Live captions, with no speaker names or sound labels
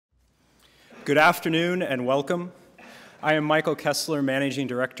Good afternoon and welcome. I am Michael Kessler, Managing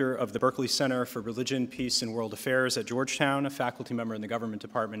Director of the Berkley Center for Religion, Peace, and World Affairs at Georgetown, a faculty member in the Government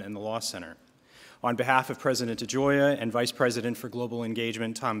Department and the Law Center. On behalf of President DeGioia and Vice President for Global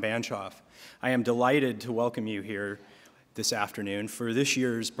Engagement, Tom Banchoff, I am delighted to welcome you here this afternoon for this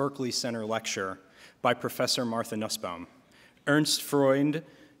year's Berkley Center Lecture by Professor Martha Nussbaum, Ernst Freund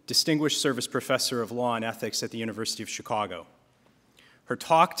Distinguished Service Professor of Law and Ethics at the University of Chicago. Her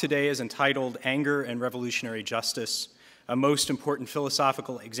talk today is entitled Anger and Revolutionary Justice, a most important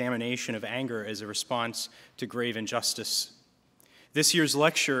philosophical examination of anger as a response to grave injustice. This year's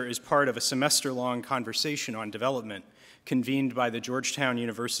lecture is part of a semester-long conversation on development convened by the Georgetown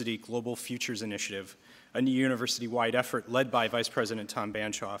University Global Futures Initiative, a new university-wide effort led by Vice President Tom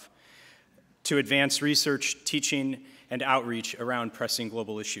Banchoff to advance research, teaching, and outreach around pressing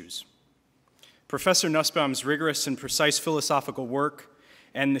global issues. Professor Nussbaum's rigorous and precise philosophical work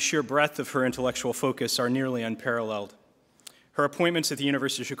and the sheer breadth of her intellectual focus are nearly unparalleled. Her appointments at the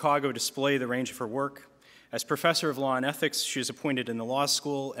University of Chicago display the range of her work. As Professor of Law and Ethics, she is appointed in the Law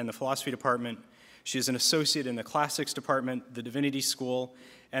School and the Philosophy Department. She is an associate in the Classics Department, the Divinity School,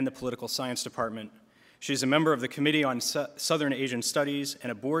 and the Political Science Department. She is a member of the Committee on Southern Asian Studies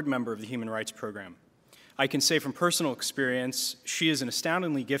and a board member of the Human Rights Program. I can say from personal experience, she is an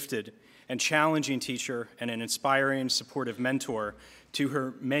astoundingly gifted and challenging teacher and an inspiring, supportive mentor to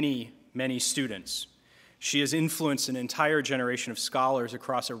her many, many students. She has influenced an entire generation of scholars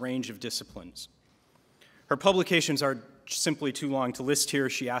across a range of disciplines. Her publications are simply too long to list here.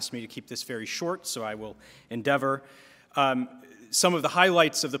 She asked me to keep this very short, so I will endeavor. Some of the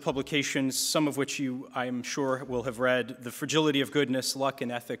highlights of the publications, some of which you, I am sure, will have read: The Fragility of Goodness, Luck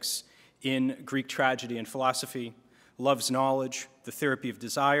and Ethics in Greek Tragedy and Philosophy, Love's Knowledge, The Therapy of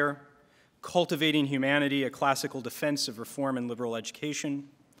Desire, Cultivating Humanity, a Classical Defense of Reform and Liberal Education,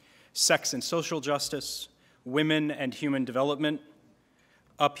 Sex and Social Justice, Women and Human Development,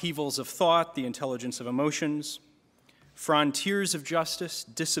 Upheavals of Thought, The Intelligence of Emotions, Frontiers of Justice,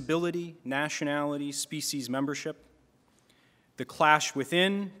 Disability, Nationality, Species Membership, The Clash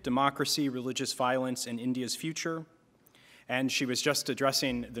Within, Democracy, Religious Violence, and India's Future. And she was just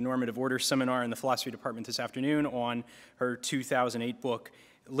addressing the Normative Order Seminar in the Philosophy Department this afternoon on her 2008 book,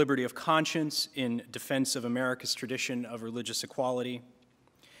 Liberty of Conscience in Defense of America's Tradition of Religious Equality,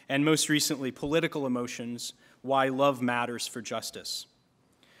 and most recently, Political Emotions, Why Love Matters for Justice.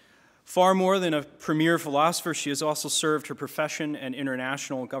 Far more than a premier philosopher, she has also served her profession and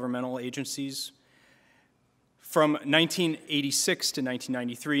international governmental agencies. From 1986 to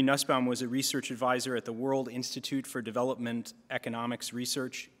 1993, Nussbaum was a research advisor at the World Institute for Development Economics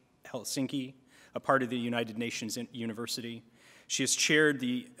Research, Helsinki, a part of the United Nations University. She has chaired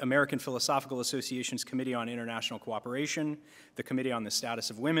the American Philosophical Association's Committee on International Cooperation, the Committee on the Status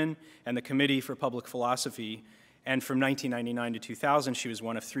of Women, and the Committee for Public Philosophy. And from 1999 to 2000, she was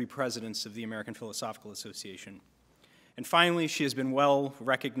one of 3 presidents of the American Philosophical Association. And finally, she has been well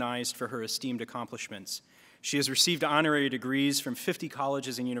recognized for her esteemed accomplishments. She has received honorary degrees from 50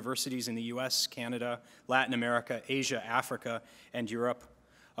 colleges and universities in the US, Canada, Latin America, Asia, Africa, and Europe.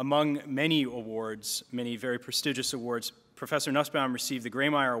 Among many awards, many very prestigious awards, Professor Nussbaum received the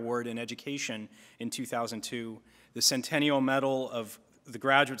Grawemeyer Award in Education in 2002, the Centennial Medal of the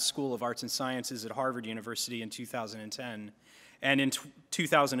Graduate School of Arts and Sciences at Harvard University in 2010, and in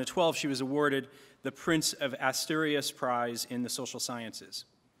 2012 she was awarded the Prince of Asturias Prize in the Social Sciences.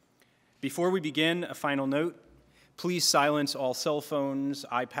 Before we begin, a final note: please silence all cell phones,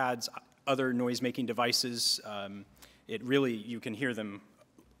 iPads, other noise-making devices. You can hear them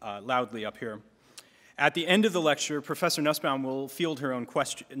loudly up here. At the end of the lecture, Professor Nussbaum will field her own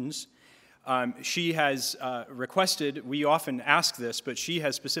questions. She has requested, we often ask this, but she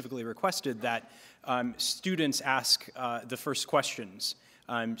has specifically requested that students ask the first questions.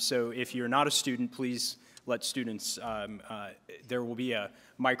 So if you're not a student, please let students, there will be a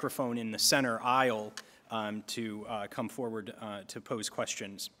microphone in the center aisle to come forward to pose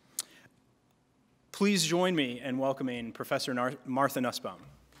questions. Please join me in welcoming Professor Martha Nussbaum.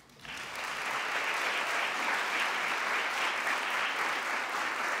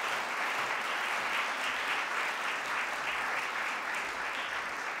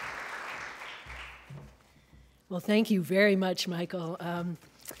 Well, thank you very much, Michael.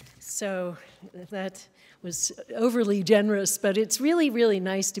 So that was overly generous, but it's really, really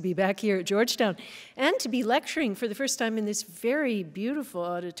nice to be back here at Georgetown and to be lecturing for the first time in this very beautiful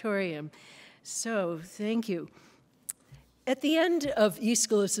auditorium. So thank you. At the end of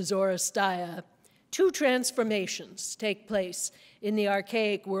Aeschylus's Oresteia, 2 transformations take place in the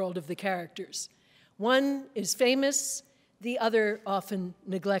archaic world of the characters. One is famous, the other often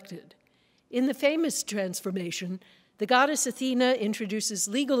neglected. In the famous transformation, the goddess Athena introduces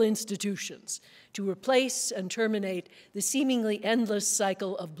legal institutions to replace and terminate the seemingly endless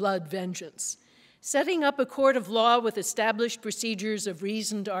cycle of blood vengeance, setting up a court of law with established procedures of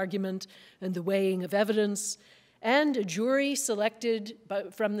reasoned argument and the weighing of evidence, and a jury selected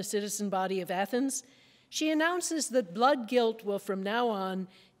from the citizen body of Athens. She announces that blood guilt will from now on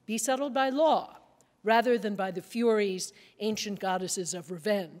be settled by law, rather than by the Furies, ancient goddesses of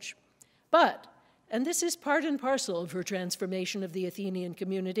revenge. But, and this is part and parcel of her transformation of the Athenian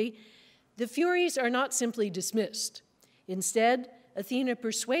community, the Furies are not simply dismissed. Instead, Athena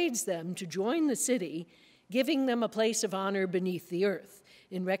persuades them to join the city, giving them a place of honor beneath the earth,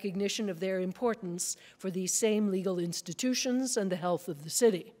 in recognition of their importance for these same legal institutions and the health of the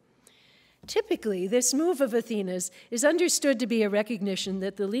city. Typically, this move of Athena's is understood to be a recognition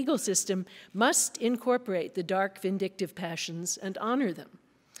that the legal system must incorporate the dark vindictive passions and honor them.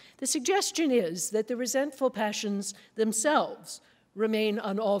 The suggestion is that the resentful passions themselves remain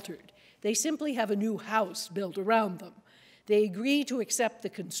unaltered. They simply have a new house built around them. They agree to accept the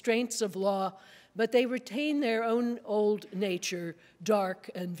constraints of law, but they retain their own old nature, dark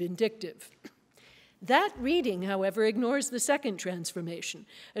and vindictive. That reading, however, ignores the second transformation,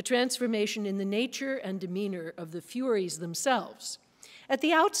 a transformation in the nature and demeanor of the Furies themselves. At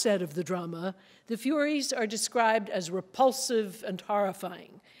the outset of the drama, the Furies are described as repulsive and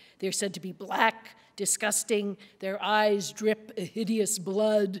horrifying. They're said to be black, disgusting, their eyes drip a hideous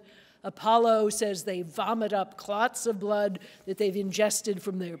blood. Apollo says they vomit up clots of blood that they've ingested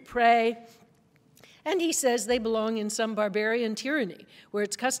from their prey. And he says they belong in some barbarian tyranny, where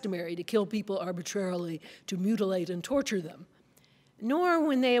it's customary to kill people arbitrarily, to mutilate and torture them. Nor,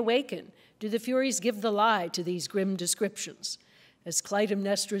 when they awaken, do the Furies give the lie to these grim descriptions. As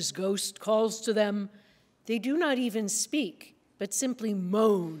Clytemnestra's ghost calls to them, they do not even speak, but simply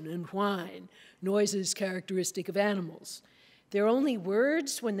moan and whine, noises characteristic of animals. Their only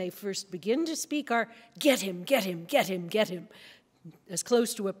words when they first begin to speak are, "Get him, get him, get him, get him," as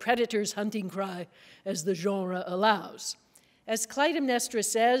close to a predator's hunting cry as the genre allows. As Clytemnestra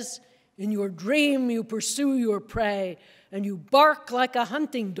says, "In your dream you pursue your prey, and you bark like a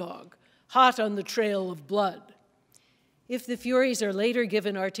hunting dog, hot on the trail of blood." If the Furies are later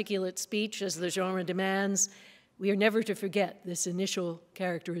given articulate speech, as the genre demands, we are never to forget this initial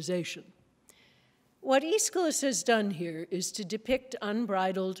characterization. What Aeschylus has done here is to depict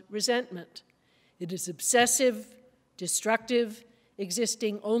unbridled resentment. It is obsessive, destructive,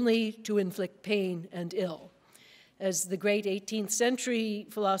 existing only to inflict pain and ill. As the great 18th century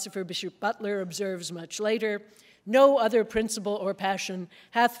philosopher Bishop Butler observes much later, no other principle or passion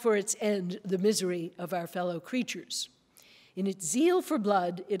hath for its end the misery of our fellow creatures. In its zeal for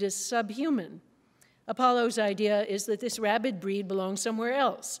blood, it is subhuman. Apollo's idea is that this rabid breed belongs somewhere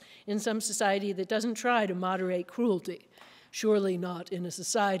else, in some society that doesn't try to moderate cruelty, surely not in a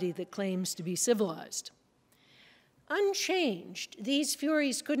society that claims to be civilized. Unchanged, these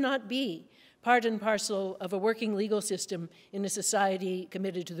Furies could not be part and parcel of a working legal system in a society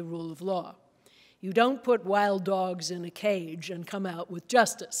committed to the rule of law. You don't put wild dogs in a cage and come out with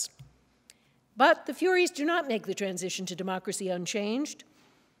justice. But the Furies do not make the transition to democracy unchanged.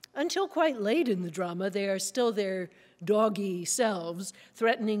 Until quite late in the drama, they are still their doggy selves,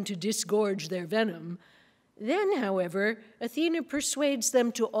 threatening to disgorge their venom. Then, however, Athena persuades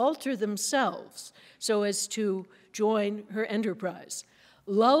them to alter themselves so as to join her enterprise.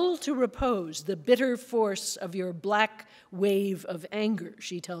 Lull to repose the bitter force of your black wave of anger,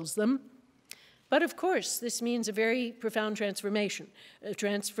 she tells them. But of course, this means a very profound transformation, a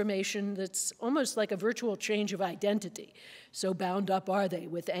transformation that's almost like a virtual change of identity. So bound up are they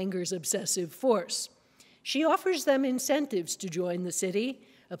with anger's obsessive force. She offers them incentives to join the city,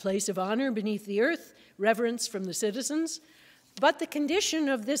 a place of honor beneath the earth, reverence from the citizens. But the condition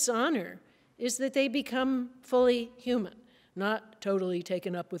of this honor is that they become fully human, not totally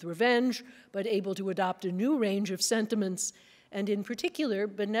taken up with revenge, but able to adopt a new range of sentiments, and in particular,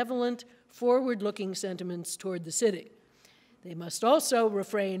 benevolent, forward-looking sentiments toward the city. They must also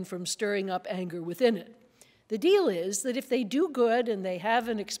refrain from stirring up anger within it. The deal is that if they do good and they have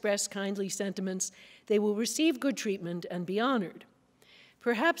and express kindly sentiments, they will receive good treatment and be honored.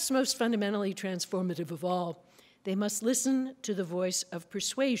 Perhaps most fundamentally transformative of all, they must listen to the voice of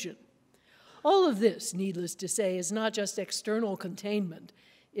persuasion. All of this, needless to say, is not just external containment,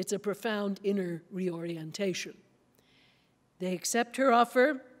 it's a profound inner reorientation. They accept her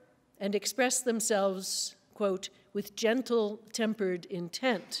offer and express themselves, quote, with gentle, tempered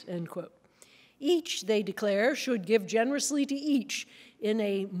intent, end quote. Each, they declare, should give generously to each in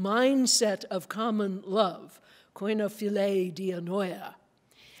a mindset of common love, koinophile dianoia.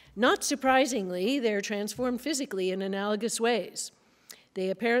 Not surprisingly, they're transformed physically in analogous ways. They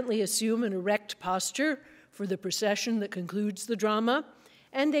apparently assume an erect posture for the procession that concludes the drama,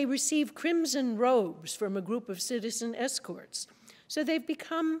 and they receive crimson robes from a group of citizen escorts. So they've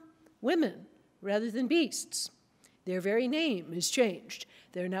become women rather than beasts. Their very name is changed.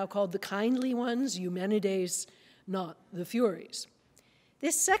 They're now called the kindly ones, Eumenides, not the Furies.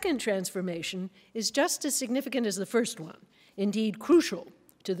 This second transformation is just as significant as the first one, indeed crucial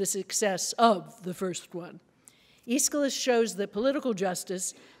to the success of the first one. Aeschylus shows that political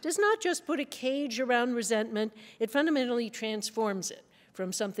justice does not just put a cage around resentment, it fundamentally transforms it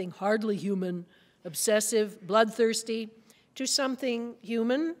from something hardly human, obsessive, bloodthirsty, to something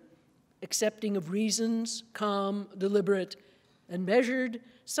human, accepting of reasons, calm, deliberate, and measured,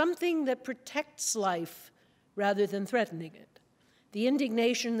 something that protects life rather than threatening it. The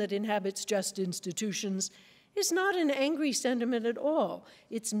indignation that inhabits just institutions is not an angry sentiment at all.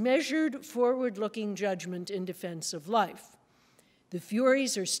 It's measured, forward-looking judgment in defense of life. The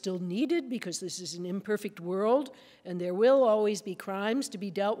Furies are still needed because this is an imperfect world, and there will always be crimes to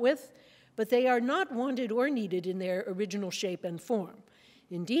be dealt with, but they are not wanted or needed in their original shape and form.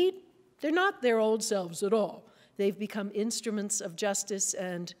 Indeed, they're not their old selves at all. They've become instruments of justice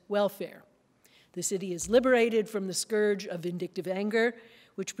and welfare. The city is liberated from the scourge of vindictive anger,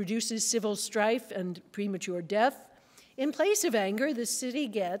 which produces civil strife and premature death. In place of anger, the city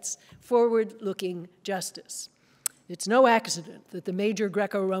gets forward-looking justice. It's no accident that the major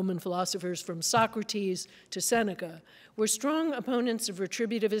Greco-Roman philosophers from Socrates to Seneca were strong opponents of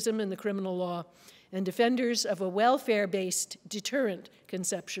retributivism in the criminal law and defenders of a welfare-based deterrent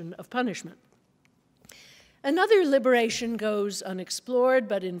conception of punishment. Another liberation goes unexplored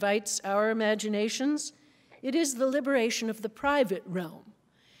but invites our imaginations. It is the liberation of the private realm.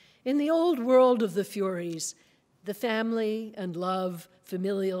 In the old world of the Furies, the family and love,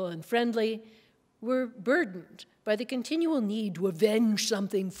 familial and friendly, were burdened by the continual need to avenge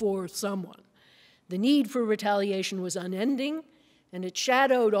something for someone. The need for retaliation was unending, and it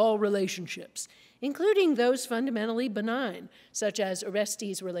shadowed all relationships, including those fundamentally benign, such as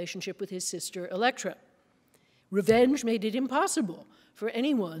Orestes' relationship with his sister Electra. Revenge made it impossible for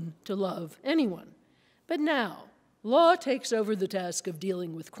anyone to love anyone. But now, law takes over the task of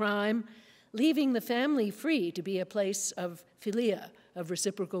dealing with crime, leaving the family free to be a place of philia, of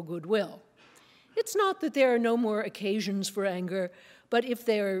reciprocal goodwill. It's not that there are no more occasions for anger, but if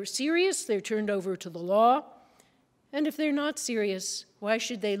they're serious, they're turned over to the law. And if they're not serious, why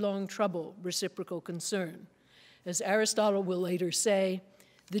should they long trouble reciprocal concern? As Aristotle will later say,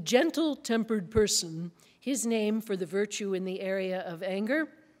 the gentle-tempered person, his name for the virtue in the area of anger,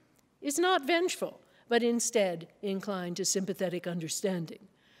 is not vengeful, but instead inclined to sympathetic understanding.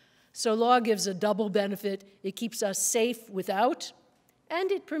 So law gives a double benefit. It keeps us safe without,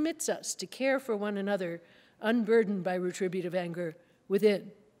 and it permits us to care for one another, unburdened by retributive anger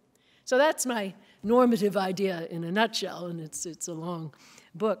within. So that's my normative idea in a nutshell, and it's a long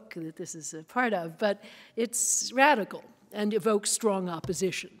book that this is a part of, but it's radical and evokes strong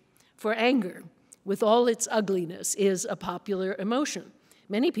opposition. For anger, with all its ugliness, is a popular emotion.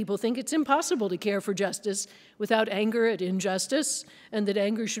 Many people think it's impossible to care for justice without anger at injustice, and that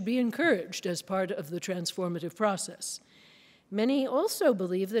anger should be encouraged as part of the transformative process. Many also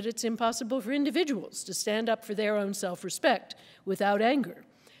believe that it's impossible for individuals to stand up for their own self-respect without anger,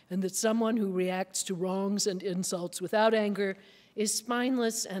 and that someone who reacts to wrongs and insults without anger is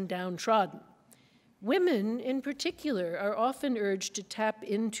spineless and downtrodden. Women, in particular, are often urged to tap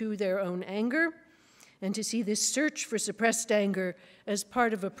into their own anger and to see this search for suppressed anger as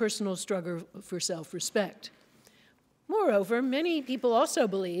part of a personal struggle for self-respect. Moreover, many people also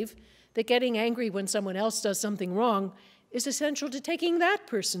believe that getting angry when someone else does something wrong is essential to taking that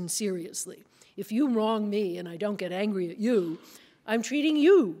person seriously. If you wrong me and I don't get angry at you, I'm treating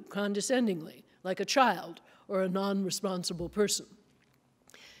you condescendingly, like a child or a non-responsible person.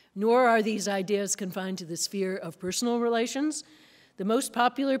 Nor are these ideas confined to the sphere of personal relations. The most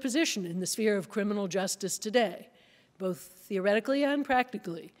popular position in the sphere of criminal justice today, both theoretically and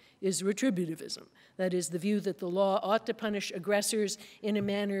practically, is retributivism. That is, the view that the law ought to punish aggressors in a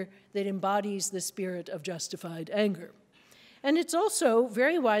manner that embodies the spirit of justified anger. And it's also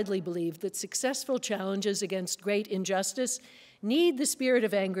very widely believed that successful challenges against great injustice need the spirit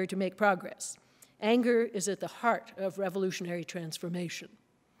of anger to make progress. Anger is at the heart of revolutionary transformation.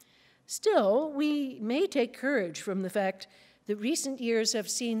 Still, we may take courage from the fact that recent years have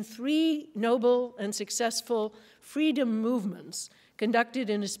seen 3 noble and successful freedom movements conducted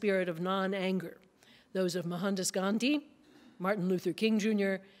in a spirit of non-anger, those of Mohandas Gandhi, Martin Luther King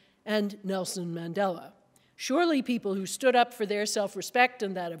Jr., and Nelson Mandela, Surely people who stood up for their self-respect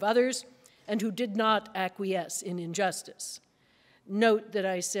and that of others, and who did not acquiesce in injustice. Note that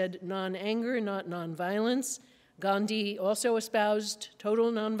I said non-anger, not non-violence. Gandhi also espoused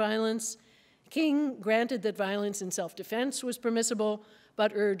total non-violence. King granted that violence in self-defense was permissible,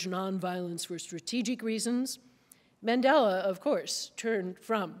 but urged non-violence for strategic reasons. Mandela, of course, turned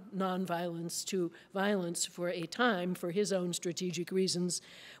from non-violence to violence for a time for his own strategic reasons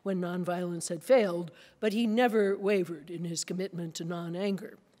when non-violence had failed, but he never wavered in his commitment to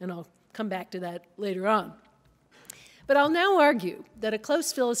non-anger, and I'll come back to that later on. But I'll now argue that a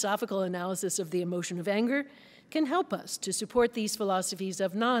close philosophical analysis of the emotion of anger can help us to support these philosophies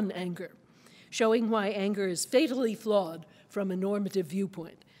of non-anger, showing why anger is fatally flawed from a normative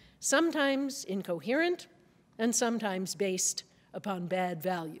viewpoint, sometimes incoherent and sometimes based upon bad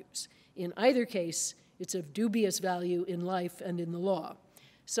values. In either case, it's of dubious value in life and in the law.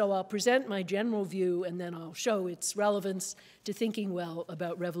 So I'll present my general view, and then I'll show its relevance to thinking well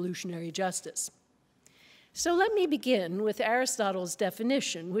about revolutionary justice. So let me begin with Aristotle's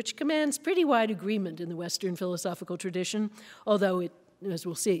definition, which commands pretty wide agreement in the Western philosophical tradition, although it, as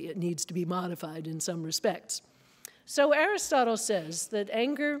we'll see, it needs to be modified in some respects. So Aristotle says that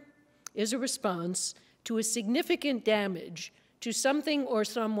anger is a response to a significant damage to something or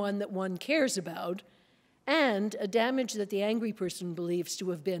someone that one cares about, and a damage that the angry person believes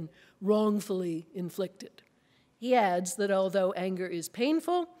to have been wrongfully inflicted. He adds that although anger is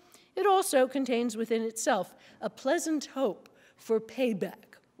painful, it also contains within itself a pleasant hope for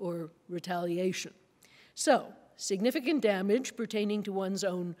payback or retaliation. So, significant damage pertaining to one's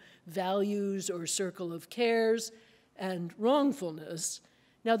own values or circle of cares, and wrongfulness.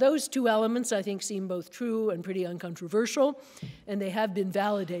 Now, those two elements, I think, seem both true and pretty uncontroversial, and they have been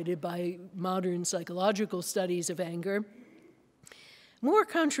validated by modern psychological studies of anger. More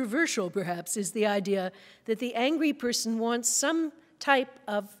controversial, perhaps, is the idea that the angry person wants some type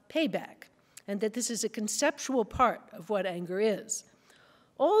of payback, and that this is a conceptual part of what anger is.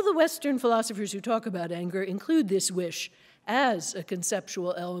 All the Western philosophers who talk about anger include this wish as a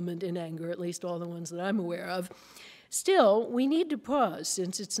conceptual element in anger, at least all the ones that I'm aware of. Still, we need to pause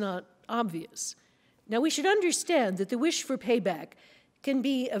since it's not obvious. Now, we should understand that the wish for payback can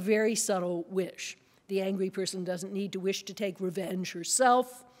be a very subtle wish. The angry person doesn't need to wish to take revenge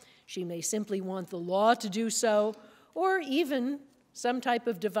herself. She may simply want the law to do so, or even some type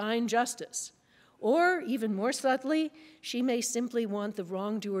of divine justice. Or, even more subtly, she may simply want the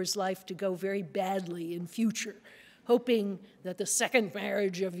wrongdoer's life to go very badly in future, hoping that the second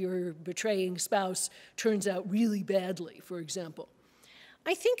marriage of your betraying spouse turns out really badly, for example.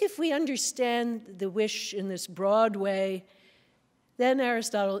 I think if we understand the wish in this broad way, then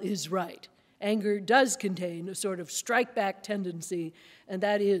Aristotle is right. Anger does contain a sort of strike-back tendency, and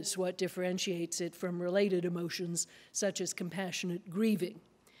that is what differentiates it from related emotions such as compassionate grieving.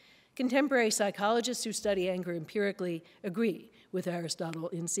 Contemporary psychologists who study anger empirically agree with Aristotle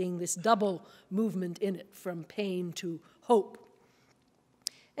in seeing this double movement in it, from pain to hope.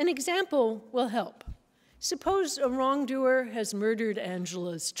 An example will help. Suppose a wrongdoer has murdered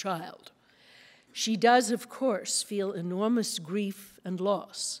Angela's child. She does, of course, feel enormous grief and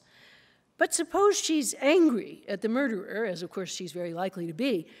loss. But suppose she's angry at the murderer, as of course she's very likely to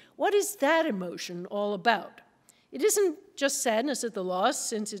be. What is that emotion all about? It isn't just sadness at the loss,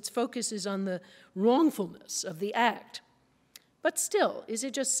 since its focus is on the wrongfulness of the act. But still, is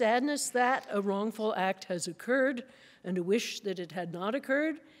it just sadness that a wrongful act has occurred and a wish that it had not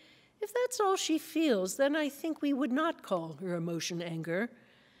occurred? If that's all she feels, then I think we would not call her emotion anger.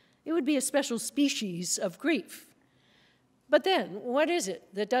 It would be a special species of grief. But then, what is it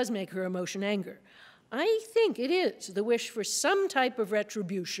that does make her emotion anger? I think it is the wish for some type of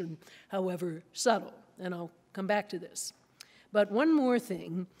retribution, however subtle, and I'll come back to this. But one more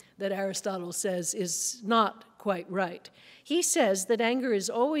thing that Aristotle says is not quite right. He says that anger is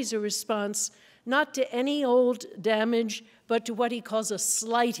always a response not to any old damage, but to what he calls a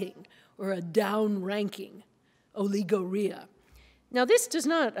slighting or a down-ranking, oligoria. Now, this does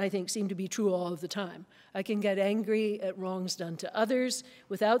not, I think, seem to be true all of the time. I can get angry at wrongs done to others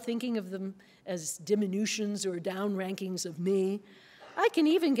without thinking of them as diminutions or down-rankings of me. I can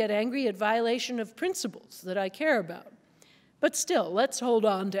even get angry at violation of principles that I care about. But still, let's hold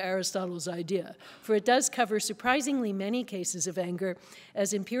on to Aristotle's idea, for it does cover surprisingly many cases of anger,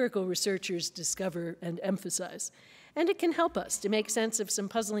 as empirical researchers discover and emphasize. And it can help us to make sense of some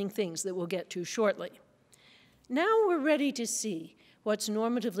puzzling things that we'll get to shortly. Now we're ready to see what's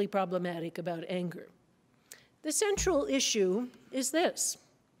normatively problematic about anger. The central issue is this: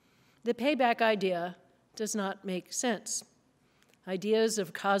 the payback idea does not make sense. Ideas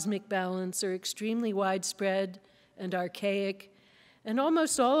of cosmic balance are extremely widespread and archaic, and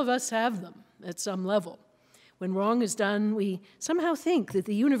almost all of us have them at some level. When wrong is done, we somehow think that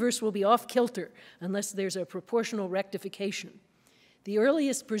the universe will be off kilter unless there's a proportional rectification. The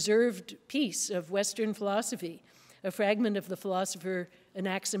earliest preserved piece of Western philosophy, a fragment of the philosopher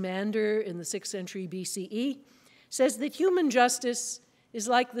Anaximander in the 6th century BCE, says that human justice is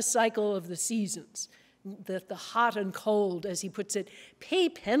like the cycle of the seasons, that the hot and cold, as he puts it, pay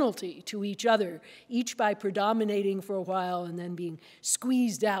penalty to each other, each by predominating for a while and then being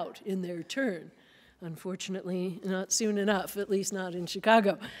squeezed out in their turn. Unfortunately, not soon enough, at least not in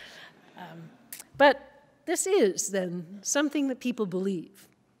Chicago. But this is, then, something that people believe,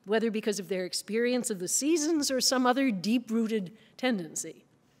 whether because of their experience of the seasons or some other deep-rooted tendency.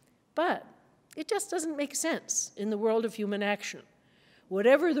 But it just doesn't make sense in the world of human action.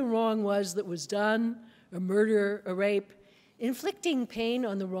 Whatever the wrong was that was done, a murder, a rape, inflicting pain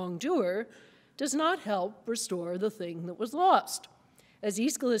on the wrongdoer does not help restore the thing that was lost. As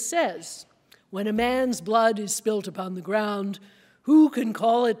Aeschylus says, when a man's blood is spilt upon the ground, who can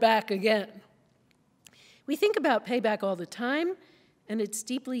call it back again? We think about payback all the time, and it's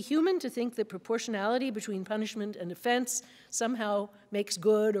deeply human to think that proportionality between punishment and offense somehow makes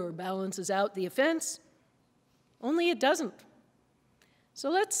good or balances out the offense. Only it doesn't. So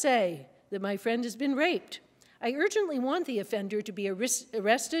let's say that my friend has been raped. I urgently want the offender to be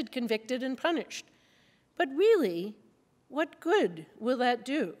arrested, convicted, and punished. But really, what good will that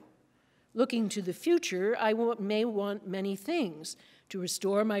do? Looking to the future, I may want many things: to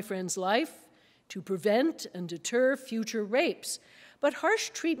restore my friend's life, to prevent and deter future rapes. But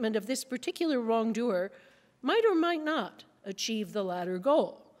harsh treatment of this particular wrongdoer might or might not achieve the latter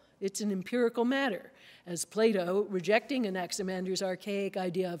goal. It's an empirical matter, as Plato, rejecting Anaximander's archaic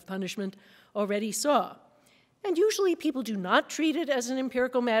idea of punishment, already saw. And usually people do not treat it as an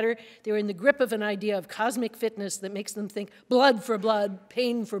empirical matter. They're in the grip of an idea of cosmic fitness that makes them think blood for blood,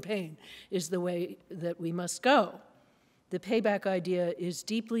 pain for pain is the way that we must go. The payback idea is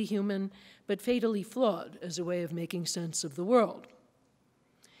deeply human, but fatally flawed as a way of making sense of the world.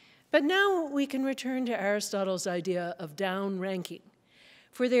 But now we can return to Aristotle's idea of down-ranking.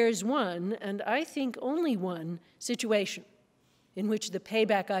 For there is one, and I think only one, situation in which the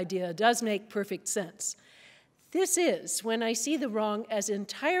payback idea does make perfect sense. This is when I see the wrong as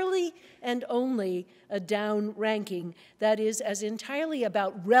entirely and only a down ranking, that is, as entirely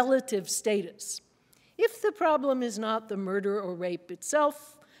about relative status. If the problem is not the murder or rape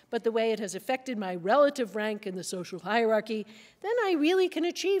itself, but the way it has affected my relative rank in the social hierarchy, then I really can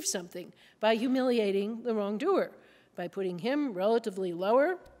achieve something by humiliating the wrongdoer. By putting him relatively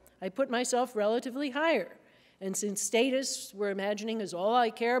lower, I put myself relatively higher. And since status, we're imagining, is all I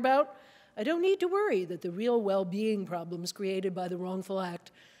care about, I don't need to worry that the real well-being problems created by the wrongful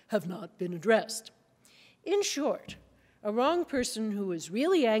act have not been addressed. In short, a wrong person who is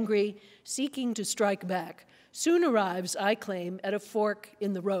really angry, seeking to strike back, soon arrives, I claim, at a fork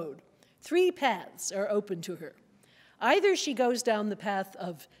in the road. 3 paths are open to her. Either she goes down the path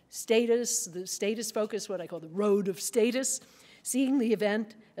of status, the status focus, what I call the road of status, seeing the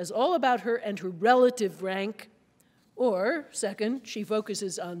event as all about her and her relative rank, or, second, she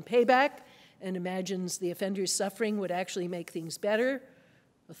focuses on payback and imagines the offender's suffering would actually make things better,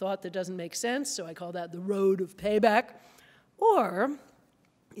 a thought that doesn't make sense, so I call that the road of payback. Or,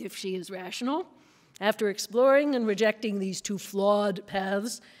 if she is rational, after exploring and rejecting these 2 flawed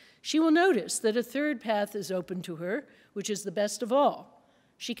paths, she will notice that a 3rd path is open to her, which is the best of all.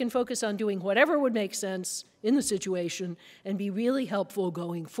 She can focus on doing whatever would make sense in the situation and be really helpful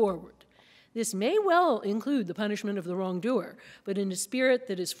going forward. This may well include the punishment of the wrongdoer, but in a spirit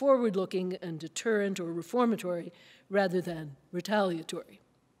that is forward-looking and deterrent or reformatory rather than retaliatory.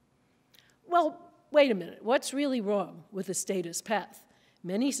 Well, wait a minute. What's really wrong with the status path?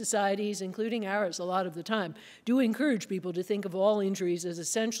 Many societies, including ours a lot of the time, do encourage people to think of all injuries as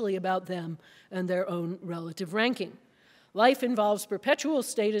essentially about them and their own relative ranking. Life involves perpetual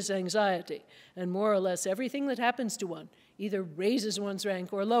status anxiety, and more or less everything that happens to one either raises one's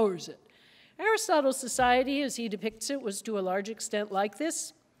rank or lowers it. Aristotle's society, as he depicts it, was to a large extent like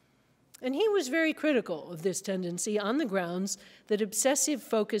this, and he was very critical of this tendency on the grounds that obsessive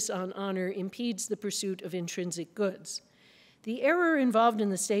focus on honor impedes the pursuit of intrinsic goods. The error involved in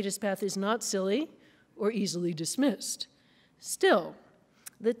the status path is not silly or easily dismissed. Still,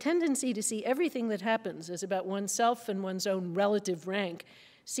 the tendency to see everything that happens as about oneself and one's own relative rank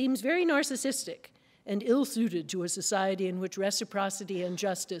seems very narcissistic and ill-suited to a society in which reciprocity and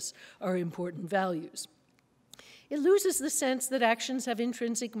justice are important values. It loses the sense that actions have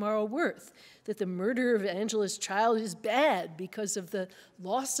intrinsic moral worth, that the murder of Angela's child is bad because of the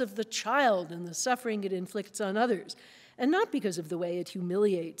loss of the child and the suffering it inflicts on others, and not because of the way it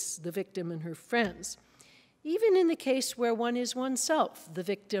humiliates the victim and her friends. Even in the case where one is oneself the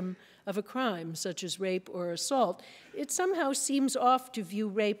victim of a crime, such as rape or assault, it somehow seems off to view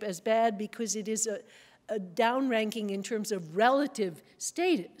rape as bad because it is a downranking in terms of relative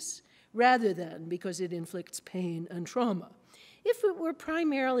status, rather than because it inflicts pain and trauma. If it were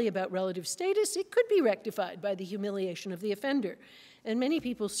primarily about relative status, it could be rectified by the humiliation of the offender, and many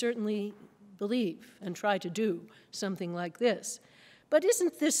people certainly believe and try to do something like this. But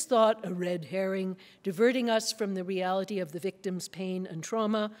isn't this thought a red herring, diverting us from the reality of the victim's pain and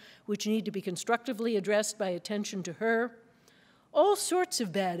trauma, which need to be constructively addressed by attention to her? All sorts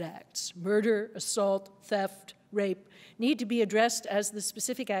of bad acts, murder, assault, theft, rape, need to be addressed as the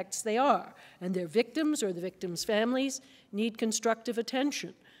specific acts they are, and their victims or the victims' families need constructive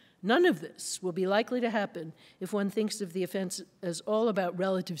attention. None of this will be likely to happen if one thinks of the offense as all about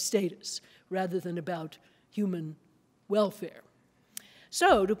relative status rather than about human welfare.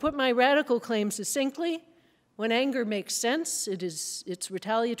 So, to put my radical claim succinctly, when anger makes sense, its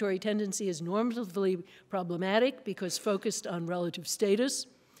retaliatory tendency is normatively problematic because focused on relative status.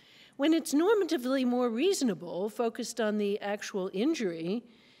 When it's normatively more reasonable, focused on the actual injury,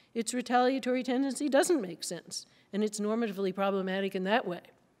 its retaliatory tendency doesn't make sense, and it's normatively problematic in that way.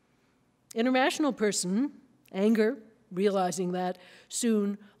 An irrational person, anger, realizing that,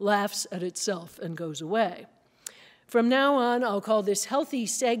 soon laughs at itself and goes away. From now on, I'll call this healthy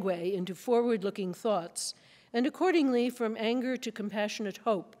segue into forward-looking thoughts, and accordingly, from anger to compassionate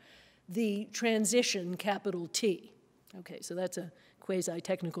hope, the transition, capital T. Okay, so that's a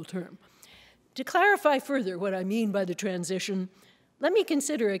quasi-technical term. To clarify further what I mean by the transition, let me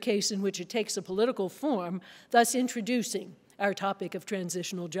consider a case in which it takes a political form, thus introducing our topic of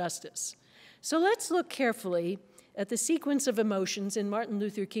transitional justice. So let's look carefully at the sequence of emotions in Martin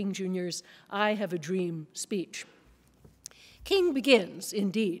Luther King Jr.'s I Have a Dream speech. King begins,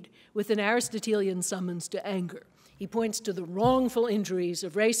 indeed, with an Aristotelian summons to anger. He points to the wrongful injuries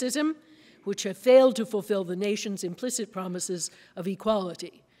of racism, which have failed to fulfill the nation's implicit promises of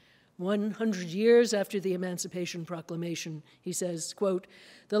equality. 100 years after the Emancipation Proclamation, he says, quote,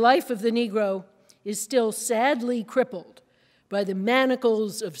 "The life of the Negro is still sadly crippled by the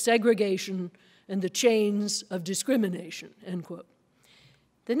manacles of segregation and the chains of discrimination," end quote.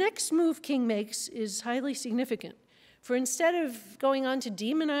 The next move King makes is highly significant. For instead of going on to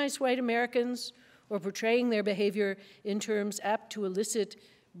demonize white Americans or portraying their behavior in terms apt to elicit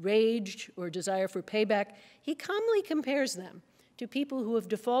rage or desire for payback, he calmly compares them to people who have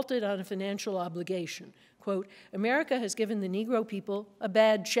defaulted on a financial obligation. Quote, "America has given the Negro people a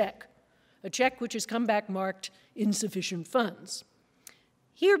bad check, a check which has come back marked insufficient funds."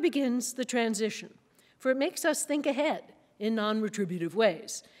 Here begins the transition, for it makes us think ahead in non-retributive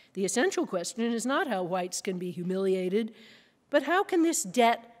ways. The essential question is not how whites can be humiliated, but how can this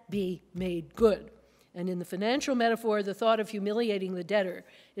debt be made good? And in the financial metaphor, the thought of humiliating the debtor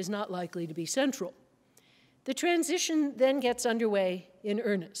is not likely to be central. The transition then gets underway in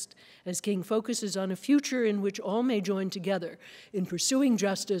earnest, as King focuses on a future in which all may join together in pursuing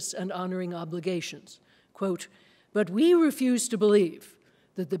justice and honoring obligations. Quote, "But we refuse to believe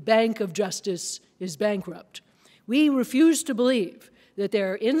that the bank of justice is bankrupt. We refuse to believe that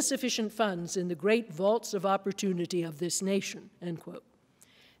there are insufficient funds in the great vaults of opportunity of this nation," end quote.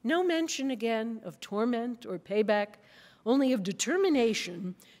 No mention again of torment or payback, only of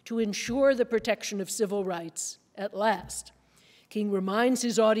determination to ensure the protection of civil rights at last. King reminds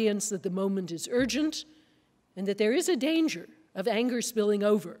his audience that the moment is urgent and that there is a danger of anger spilling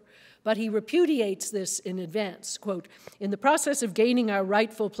over, but he repudiates this in advance. Quote, "In the process of gaining our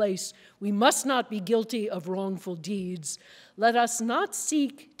rightful place, we must not be guilty of wrongful deeds. Let us not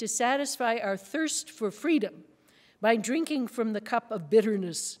seek to satisfy our thirst for freedom by drinking from the cup of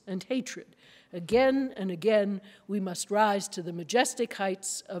bitterness and hatred. Again and again, we must rise to the majestic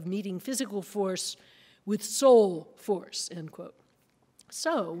heights of meeting physical force with soul force," end quote.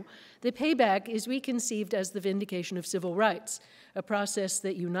 So, the payback is reconceived as the vindication of civil rights, a process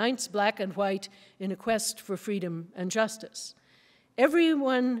that unites black and white in a quest for freedom and justice.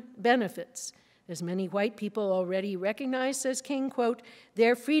 Everyone benefits. As many white people already recognize, says King, quote,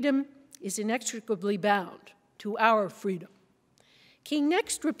 "Their freedom is inextricably bound to our freedom." King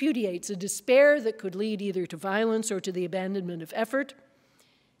next repudiates a despair that could lead either to violence or to the abandonment of effort.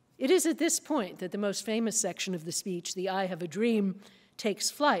 It is at this point that the most famous section of the speech, the I Have a Dream, takes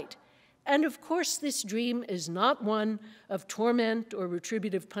flight, And of course, this dream is not one of torment or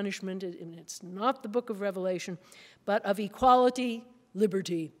retributive punishment, and it's not the book of Revelation, but of equality,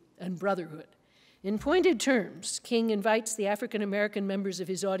 liberty, and brotherhood. In pointed terms, King invites the African American members of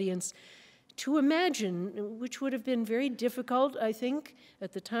his audience to imagine, which would have been very difficult, I think,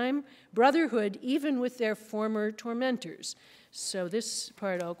 at the time, brotherhood even with their former tormentors. So this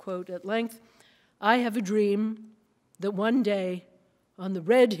part I'll quote at length. "I have a dream that one day on the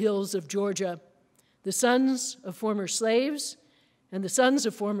red hills of Georgia, the sons of former slaves and the sons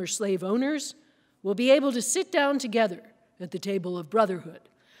of former slave owners will be able to sit down together at the table of brotherhood.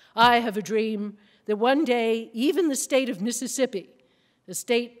 I have a dream that one day even the state of Mississippi, a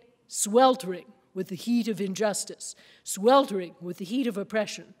state sweltering with the heat of injustice, sweltering with the heat of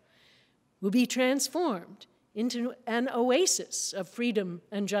oppression, will be transformed into an oasis of freedom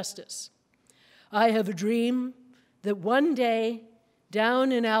and justice. I have a dream that one day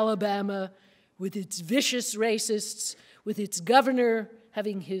down in Alabama, with its vicious racists, with its governor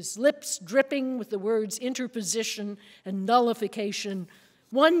having his lips dripping with the words interposition and nullification,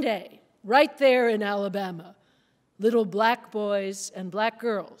 one day, right there in Alabama, little black boys and black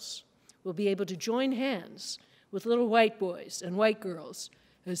girls will be able to join hands with little white boys and white girls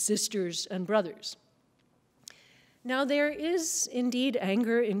as sisters and brothers." Now, there is indeed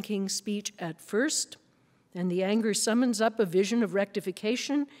anger in King's speech at first, and the anger summons up a vision of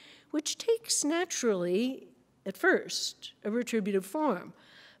rectification, which takes naturally, at first, a retributive form.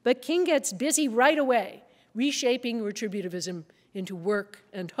 But King gets busy right away, reshaping retributivism into work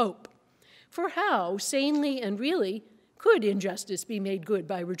and hope. For how, sanely and really, could injustice be made good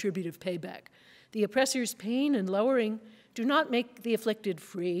by retributive payback? The oppressor's pain and lowering do not make the afflicted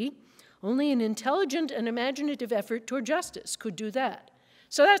free. Only an intelligent and imaginative effort toward justice could do that.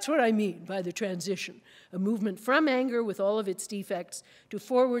 So that's what I mean by the transition, a movement from anger with all of its defects to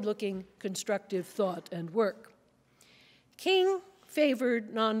forward-looking constructive thought and work. King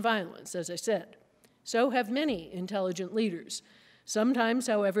favored nonviolence, as I said. So have many intelligent leaders. Sometimes,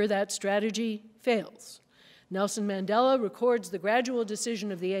 however, that strategy fails. Nelson Mandela records the gradual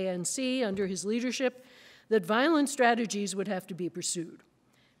decision of the ANC under his leadership that violent strategies would have to be pursued.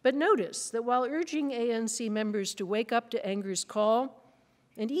 But notice that while urging ANC members to wake up to anger's call,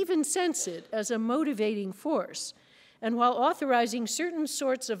 and even sense it as a motivating force, and while authorizing certain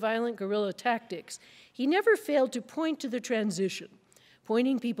sorts of violent guerrilla tactics, he never failed to point to the transition,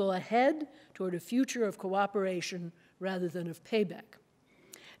 pointing people ahead toward a future of cooperation rather than of payback.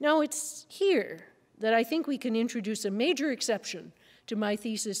 Now, it's here that I think we can introduce a major exception to my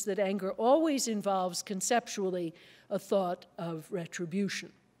thesis that anger always involves conceptually a thought of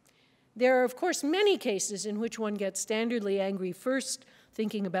retribution. There are, of course, many cases in which one gets standardly angry first,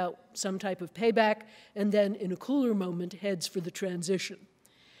 thinking about some type of payback, and then in a cooler moment heads for the transition.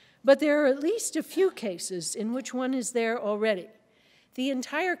 But there are at least a few cases in which one is there already. The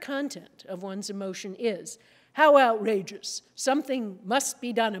entire content of one's emotion is, how outrageous, something must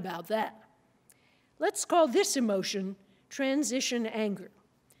be done about that. Let's call this emotion transition anger,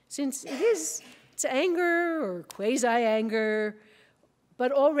 since it's anger or quasi-anger,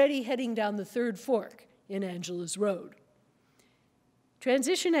 but already heading down the third fork in Angela's road.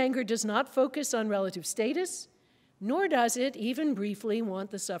 Transition anger does not focus on relative status, nor does it, even briefly, want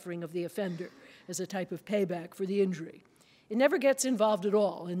the suffering of the offender as a type of payback for the injury. It never gets involved at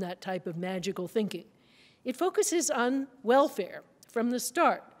all in that type of magical thinking. It focuses on welfare from the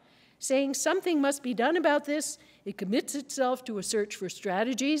start, saying something must be done about this. It commits itself to a search for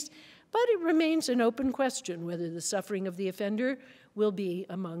strategies, but it remains an open question whether the suffering of the offender will be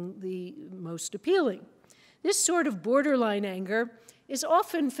among the most appealing. This sort of borderline anger is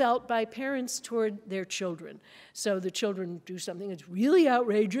often felt by parents toward their children. So the children do something that's really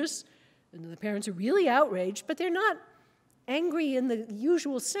outrageous, and the parents are really outraged, but they're not angry in the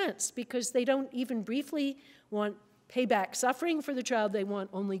usual sense because they don't even briefly want payback suffering for the child. They want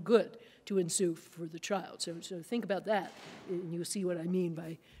only good to ensue for the child. So think about that, and you'll see what I mean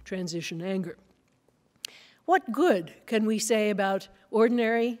by transition anger. What good can we say about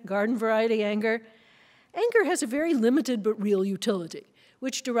ordinary garden variety anger? Anger has a very limited but real utility,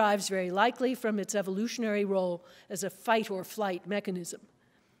 which derives very likely from its evolutionary role as a fight or flight mechanism.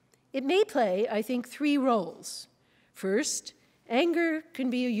 It may play, I think, three roles. First, anger can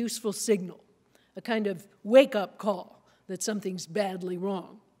be a useful signal, a kind of wake-up call that something's badly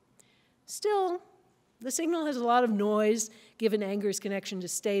wrong. Still, the signal has a lot of noise, given anger's connection to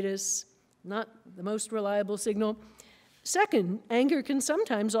status, not the most reliable signal. Second, anger can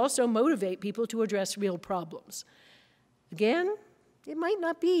sometimes also motivate people to address real problems. Again, it might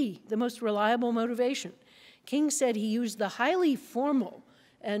not be the most reliable motivation. King said he used the highly formal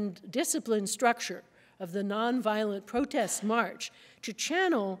and disciplined structure of the nonviolent protest march to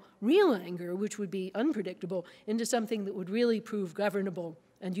channel real anger, which would be unpredictable, into something that would really prove governable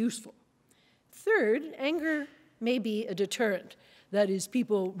and useful. Third, anger may be a deterrent. That is,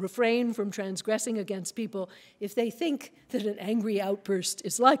 people refrain from transgressing against people if they think that an angry outburst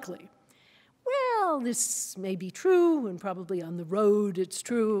is likely. Well, this may be true, and probably on the road it's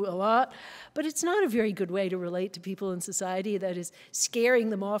true a lot, but it's not a very good way to relate to people in society. That is,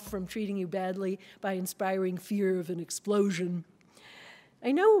 scaring them off from treating you badly by inspiring fear of an explosion.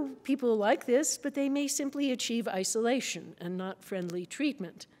 I know people like this, but they may simply achieve isolation and not friendly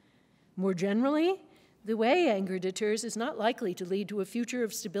treatment. More generally, the way anger deters is not likely to lead to a future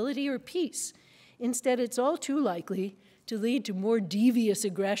of stability or peace. Instead, it's all too likely to lead to more devious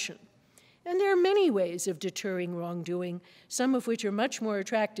aggression. And there are many ways of deterring wrongdoing, some of which are much more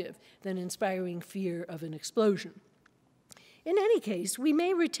attractive than inspiring fear of an explosion. In any case, we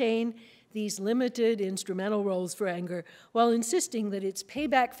may retain these limited instrumental roles for anger while insisting that its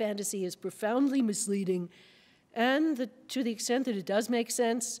payback fantasy is profoundly misleading and that to the extent that it does make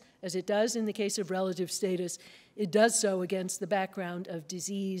sense, as it does in the case of relative status, it does so against the background of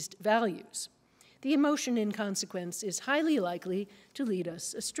diseased values. The emotion, in consequence, is highly likely to lead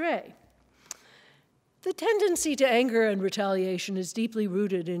us astray. The tendency to anger and retaliation is deeply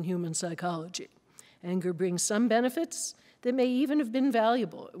rooted in human psychology. Anger brings some benefits that may even have been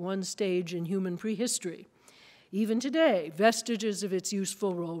valuable at one stage in human prehistory. Even today, vestiges of its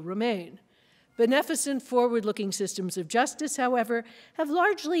useful role remain. Beneficent, forward-looking systems of justice, however, have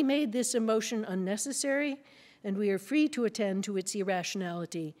largely made this emotion unnecessary, and we are free to attend to its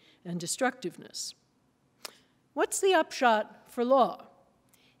irrationality and destructiveness. What's the upshot for law?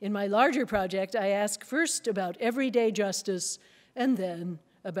 In my larger project, I ask first about everyday justice and then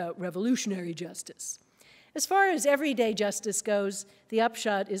about revolutionary justice. As far as everyday justice goes, the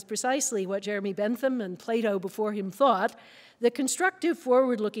upshot is precisely what Jeremy Bentham and Plato before him thought: the constructive,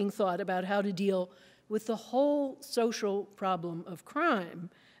 forward-looking thought about how to deal with the whole social problem of crime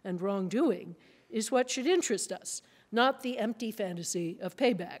and wrongdoing is what should interest us, not the empty fantasy of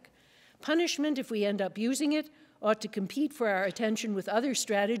payback. Punishment, if we end up using it, ought to compete for our attention with other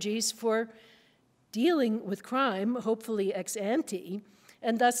strategies for dealing with crime, hopefully ex ante,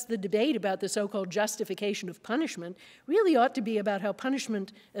 and thus the debate about the so-called justification of punishment really ought to be about how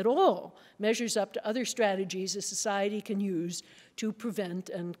punishment at all measures up to other strategies a society can use to prevent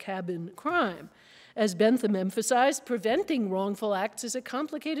and cabin crime. As Bentham emphasized, preventing wrongful acts is a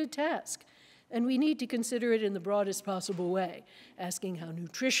complicated task, and we need to consider it in the broadest possible way, asking how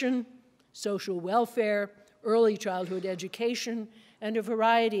nutrition, social welfare, early childhood education, and a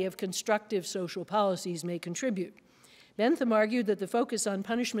variety of constructive social policies may contribute. Bentham argued that the focus on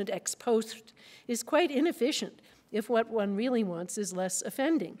punishment ex post is quite inefficient if what one really wants is less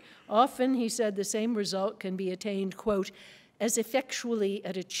offending. Often, he said, the same result can be attained, quote, as effectually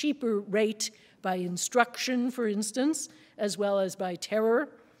at a cheaper rate by instruction, for instance, as well as by terror,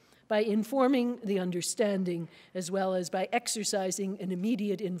 by informing the understanding, as well as by exercising an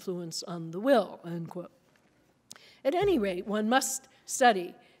immediate influence on the will, end quote. At any rate, one must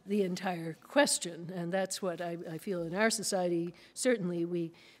study the entire question, and that's what I feel in our society, certainly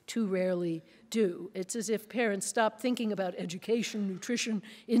we too rarely do. It's as if parents stop thinking about education, nutrition,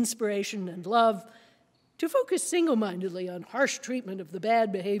 inspiration, and love to focus single-mindedly on harsh treatment of the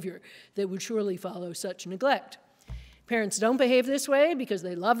bad behavior that would surely follow such neglect. Parents don't behave this way because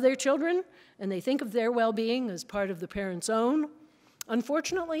they love their children and they think of their well-being as part of the parent's own.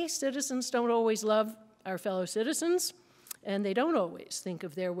 Unfortunately, citizens don't always love our fellow citizens, and they don't always think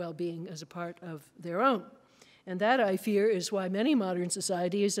of their well-being as a part of their own. And that, I fear, is why many modern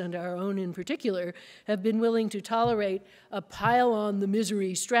societies, and our own in particular, have been willing to tolerate a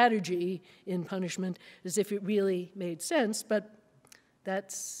pile-on-the-misery strategy in punishment as if it really made sense, but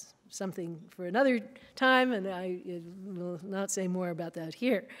that's something for another time, and I will not say more about that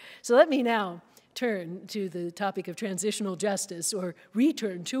here. So let me now turn to the topic of transitional justice, or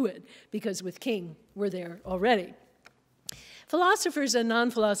return to it, because with King, we're there already. Philosophers and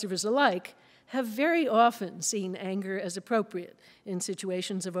non-philosophers alike have very often seen anger as appropriate in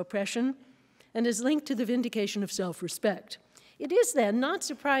situations of oppression and as linked to the vindication of self-respect. It is then not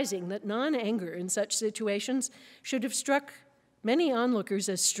surprising that non-anger in such situations should have struck many onlookers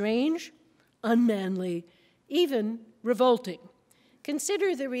as strange, unmanly, even revolting.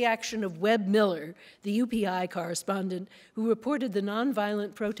 Consider the reaction of Webb Miller, the UPI correspondent who reported the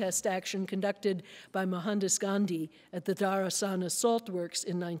nonviolent protest action conducted by Mohandas Gandhi at the Dharasana salt works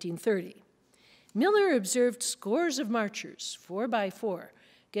in 1930. Miller observed scores of marchers, 4 by 4,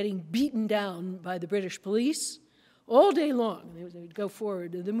 getting beaten down by the British police, all day long. And they would go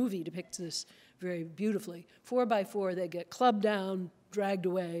forward. The movie depicts this very beautifully. 4 by 4, they get clubbed down, dragged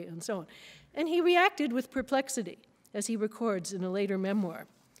away, and so on. And he reacted with perplexity, as he records in a later memoir.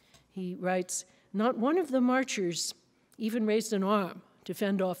 He writes, "Not one of the marchers even raised an arm to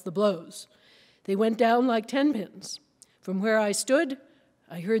fend off the blows. They went down like 10 pins. From where I stood,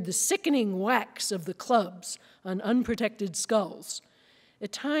 I heard the sickening whacks of the clubs on unprotected skulls.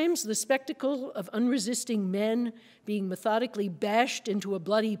 At times, the spectacle of unresisting men being methodically bashed into a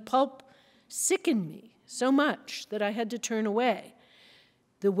bloody pulp sickened me so much that I had to turn away.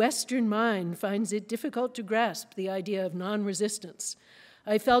 The Western mind finds it difficult to grasp the idea of non-resistance.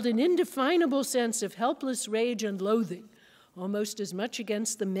 I felt an indefinable sense of helpless rage and loathing, almost as much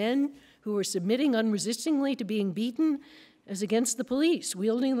against the men who were submitting unresistingly to being beaten as against the police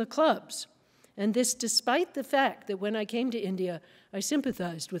wielding the clubs. And this despite the fact that when I came to India, I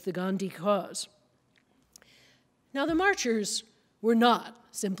sympathized with the Gandhi cause." Now, the marchers were not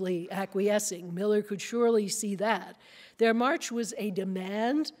simply acquiescing. Miller could surely see that. Their march was a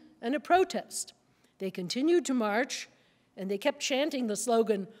demand and a protest. They continued to march, and they kept chanting the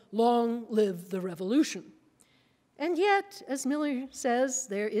slogan, "Long live the revolution." And yet, as Miller says,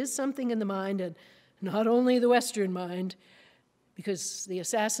 there is something in the mind, and not only the Western mind, because the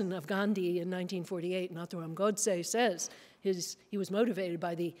assassin of Gandhi in 1948, Nathuram Godse, says he was motivated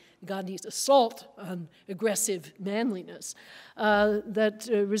by Gandhi's assault on aggressive manliness that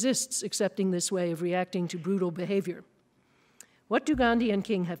resists accepting this way of reacting to brutal behavior. What do Gandhi and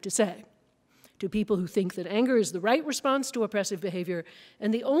King have to say to people who think that anger is the right response to oppressive behavior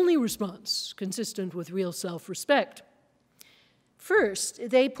and the only response consistent with real self-respect? First,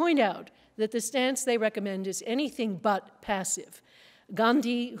 they point out that the stance they recommend is anything but passive.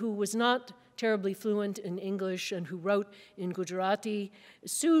 Gandhi, who was not terribly fluent in English and who wrote in Gujarati,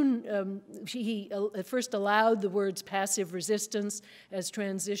 he at first allowed the words passive resistance as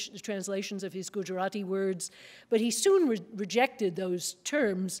translations of his Gujarati words, but he soon rejected those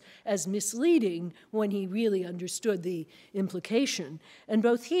terms as misleading when he really understood the implication. And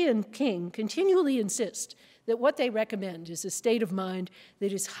both he and King continually insist that what they recommend is a state of mind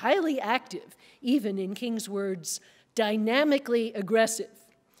that is highly active, even in King's words, dynamically aggressive,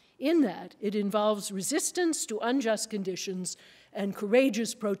 in that it involves resistance to unjust conditions and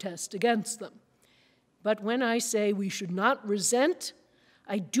courageous protest against them. But when I say we should not resent,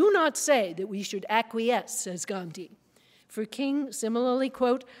 I do not say that we should acquiesce, says Gandhi. For King, similarly,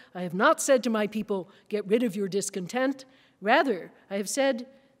 quote, "I have not said to my people, get rid of your discontent. Rather, I have said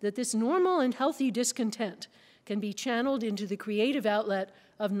that this normal and healthy discontent can be channeled into the creative outlet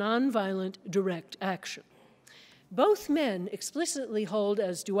of nonviolent direct action." Both men explicitly hold,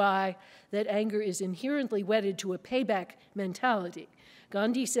 as do I, that anger is inherently wedded to a payback mentality.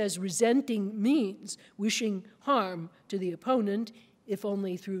 Gandhi says resenting means wishing harm to the opponent, if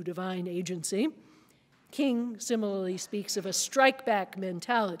only through divine agency. King similarly speaks of a strike-back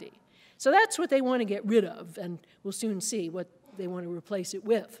mentality. So that's what they want to get rid of, and we'll soon see what they want to replace it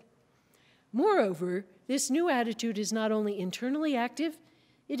with. Moreover, this new attitude is not only internally active,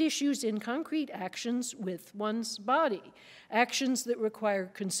 it issues in concrete actions with one's body, actions that require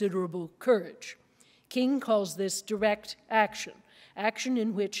considerable courage. King calls this direct action, action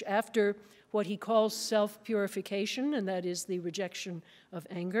in which, after what he calls self-purification, and that is the rejection of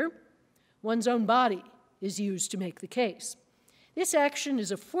anger, one's own body is used to make the case. This action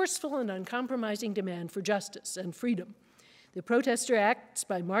is a forceful and uncompromising demand for justice and freedom. The protester acts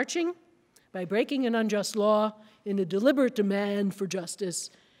by marching, by breaking an unjust law, in a deliberate demand for justice,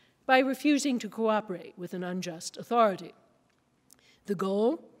 by refusing to cooperate with an unjust authority. The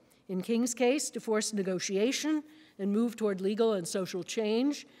goal, in King's case, to force negotiation and move toward legal and social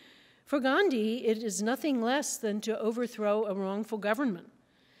change. For Gandhi, it is nothing less than to overthrow a wrongful government.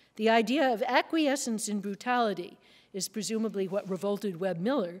 The idea of acquiescence in brutality is presumably what revolted Webb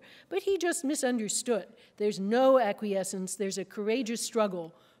Miller, but he just misunderstood. There's no acquiescence, there's a courageous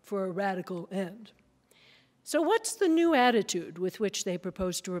struggle for a radical end. So what's the new attitude with which they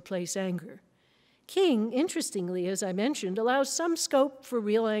propose to replace anger? King, interestingly, as I mentioned, allows some scope for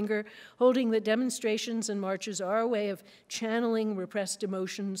real anger, holding that demonstrations and marches are a way of channeling repressed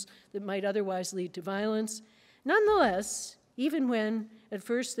emotions that might otherwise lead to violence. Nonetheless, even when at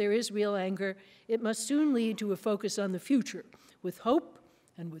first there is real anger, it must soon lead to a focus on the future, with hope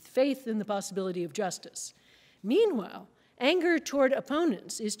and with faith in the possibility of justice. Meanwhile, anger toward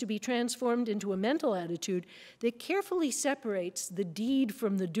opponents is to be transformed into a mental attitude that carefully separates the deed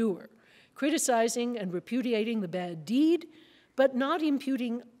from the doer, criticizing and repudiating the bad deed, but not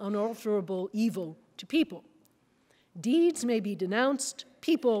imputing unalterable evil to people. Deeds may be denounced,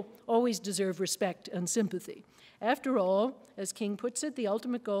 people always deserve respect and sympathy. After all, as King puts it, the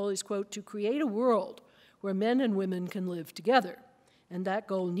ultimate goal is, quote, to create a world where men and women can live together, and that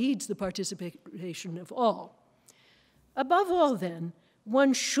goal needs the participation of all. Above all, then,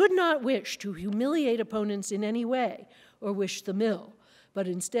 one should not wish to humiliate opponents in any way or wish them ill, but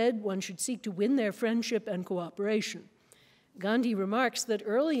instead one should seek to win their friendship and cooperation. Gandhi remarks that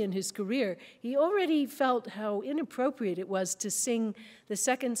early in his career, he already felt how inappropriate it was to sing the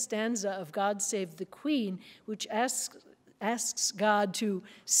second stanza of God Save the Queen, which asks God to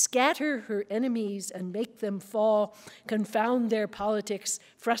scatter her enemies and make them fall, confound their politics,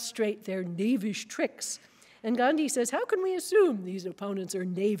 frustrate their knavish tricks. And Gandhi says, how can we assume these opponents are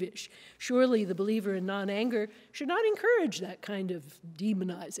knavish? Surely the believer in non-anger should not encourage that kind of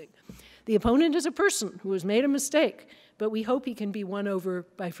demonizing. The opponent is a person who has made a mistake, but we hope he can be won over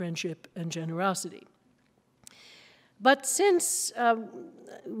by friendship and generosity. But since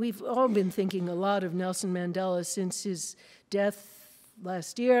we've all been thinking a lot of Nelson Mandela since his death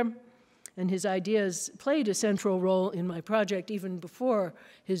last year, and his ideas played a central role in my project even before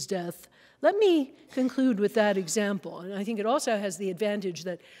his death, let me conclude with that example. And I think it also has the advantage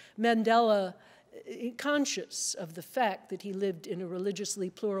that Mandela, conscious of the fact that he lived in a religiously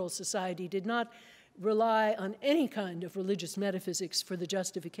plural society, did not rely on any kind of religious metaphysics for the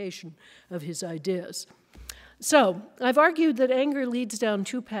justification of his ideas. So, I've argued that anger leads down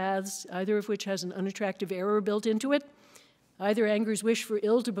two paths, either of which has an unattractive error built into it. Either anger's wish for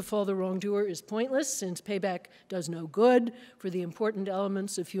ill to befall the wrongdoer is pointless, since payback does no good for the important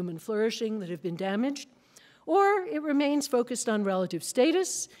elements of human flourishing that have been damaged, or it remains focused on relative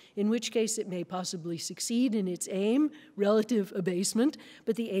status, in which case it may possibly succeed in its aim, relative abasement,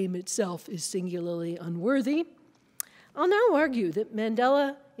 but the aim itself is singularly unworthy. I'll now argue that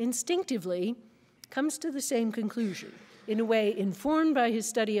Mandela instinctively comes to the same conclusion, in a way informed by his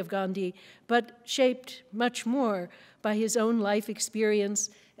study of Gandhi, but shaped much more by his own life experience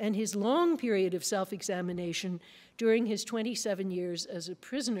and his long period of self-examination during his 27 years as a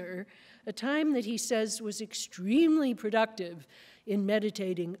prisoner, a time that he says was extremely productive in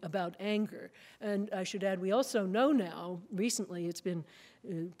meditating about anger. And I should add, we also know now, recently it's been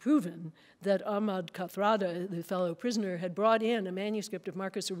proven, that Ahmad Kathrada, the fellow prisoner, had brought in a manuscript of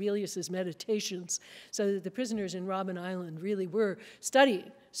Marcus Aurelius's Meditations, so that the prisoners in Robben Island really were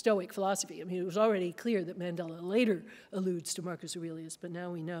studying Stoic philosophy. I mean, it was already clear that Mandela later alludes to Marcus Aurelius, but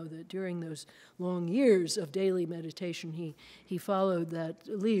now we know that during those long years of daily meditation, he followed that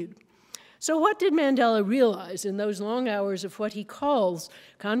lead. So what did Mandela realize in those long hours of what he calls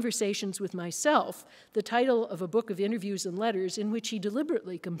Conversations with Myself, the title of a book of interviews and letters in which he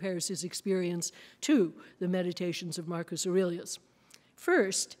deliberately compares his experience to the Meditations of Marcus Aurelius?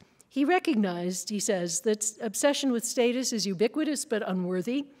 First, he recognized, he says, that obsession with status is ubiquitous but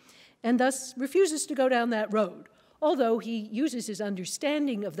unworthy, and thus refuses to go down that road, although he uses his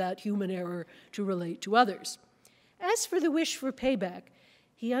understanding of that human error to relate to others. As for the wish for payback,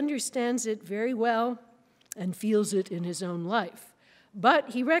 he understands it very well and feels it in his own life. But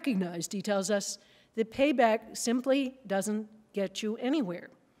he recognized, he tells us, that payback simply doesn't get you anywhere.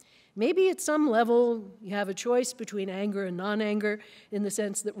 Maybe at some level you have a choice between anger and non-anger in the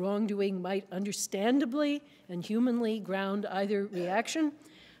sense that wrongdoing might understandably and humanly ground either reaction.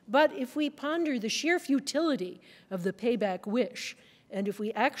 But if we ponder the sheer futility of the payback wish, and if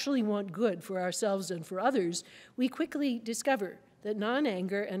we actually want good for ourselves and for others, we quickly discover that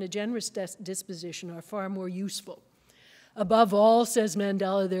non-anger and a generous disposition are far more useful. Above all, says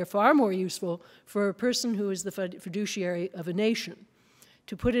Mandela, they're far more useful for a person who is the fiduciary of a nation.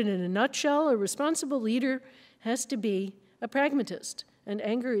 To put it in a nutshell, a responsible leader has to be a pragmatist, and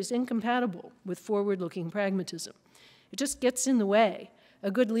anger is incompatible with forward-looking pragmatism. It just gets in the way.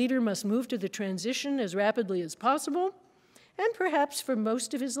 A good leader must move to the transition as rapidly as possible, and perhaps for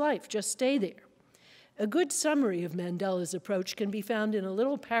most of his life, just stay there. A good summary of Mandela's approach can be found in a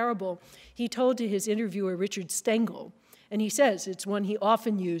little parable he told to his interviewer, Richard Stengel, and he says it's one he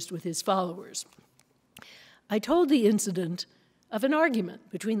often used with his followers. I told the incident of an argument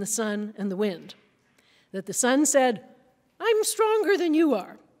between the sun and the wind, that the sun said, "I'm stronger than you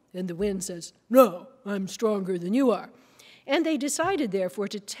are," and the wind says, "No, I'm stronger than you are." And they decided, therefore,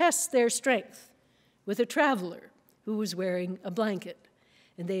 to test their strength with a traveler who was wearing a blanket.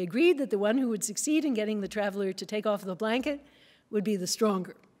 And they agreed that the one who would succeed in getting the traveler to take off the blanket would be the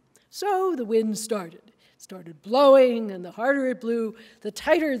stronger. So the wind started. It started blowing, and the harder it blew, the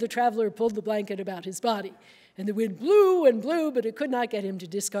tighter the traveler pulled the blanket about his body. And the wind blew and blew, but it could not get him to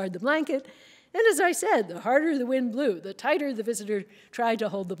discard the blanket. And as I said, the harder the wind blew, the tighter the visitor tried to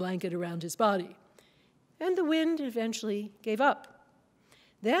hold the blanket around his body. And the wind eventually gave up.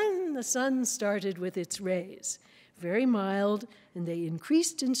 Then the sun started with its rays. very mild, and they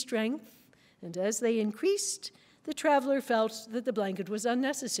increased in strength. And as they increased, the traveler felt that the blanket was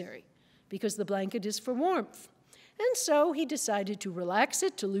unnecessary, because the blanket is for warmth. And so he decided to relax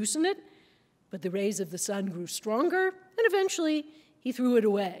it, to loosen it, but the rays of the sun grew stronger, and eventually he threw it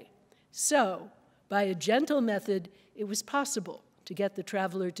away. So, by a gentle method, it was possible to get the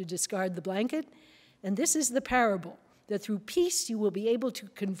traveler to discard the blanket, and this is the parable, that through peace you will be able to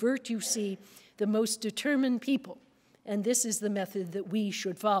convert, you see, the most determined people, and this is the method that we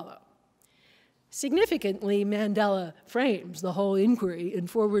should follow. Significantly, Mandela frames the whole inquiry in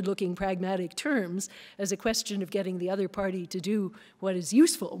forward-looking pragmatic terms as a question of getting the other party to do what is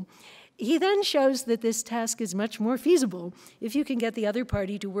useful. He then shows that this task is much more feasible if you can get the other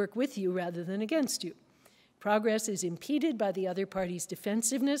party to work with you rather than against you. Progress is impeded by the other party's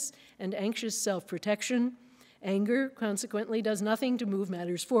defensiveness and anxious self-protection. Anger, consequently, does nothing to move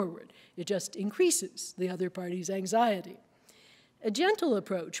matters forward. It just increases the other party's anxiety. A gentle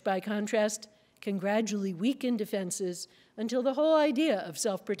approach, by contrast, can gradually weaken defenses until the whole idea of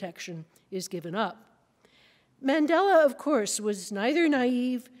self-protection is given up. Mandela, of course, was neither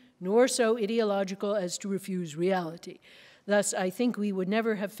naive nor so ideological as to refuse reality. Thus, I think we would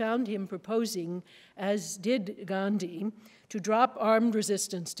never have found him proposing, as did Gandhi, to drop armed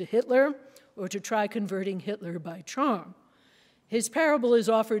resistance to Hitler or to try converting Hitler by charm. His parable is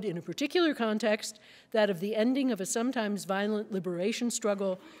offered in a particular context, that of the ending of a sometimes violent liberation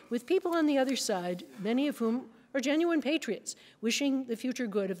struggle with people on the other side, many of whom are genuine patriots, wishing the future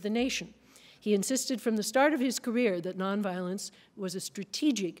good of the nation. He insisted from the start of his career that nonviolence was a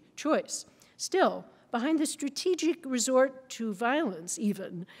strategic choice. Still, behind the strategic resort to violence,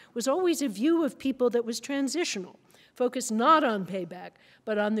 even, was always a view of people that was transitional, focused not on payback,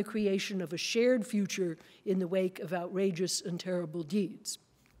 but on the creation of a shared future in the wake of outrageous and terrible deeds.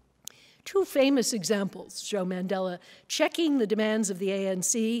 Two famous examples show Mandela checking the demands of the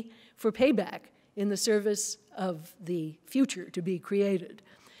ANC for payback in the service of the future to be created.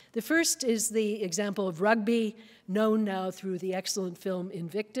 The first is the example of rugby, known now through the excellent film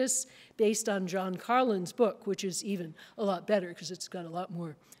Invictus, based on John Carlin's book, which is even a lot better because it's got a lot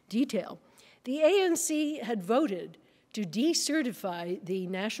more detail. The ANC had voted to decertify the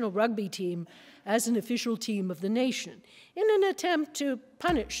national rugby team as an official team of the nation in an attempt to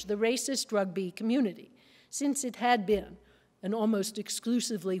punish the racist rugby community, since it had been an almost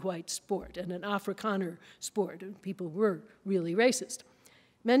exclusively white sport and an Afrikaner sport, and people were really racist.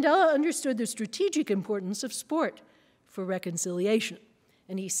 Mandela understood the strategic importance of sport for reconciliation,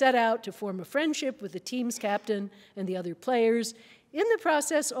 and he set out to form a friendship with the team's captain and the other players, in the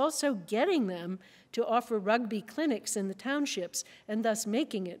process also getting them to offer rugby clinics in the townships and thus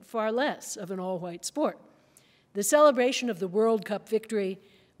making it far less of an all-white sport. The celebration of the World Cup victory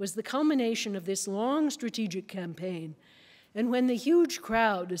was the culmination of this long strategic campaign, and when the huge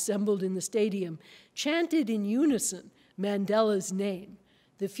crowd assembled in the stadium chanted in unison Mandela's name,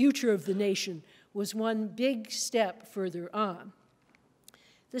 the future of the nation was one big step further on.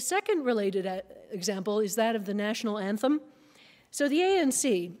 The second related example is that of the national anthem. So the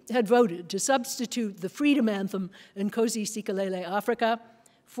ANC had voted to substitute the freedom anthem Nkosi Sikelel' Afrika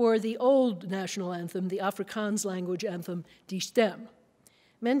for the old national anthem, the Afrikaans language anthem, Die Stem.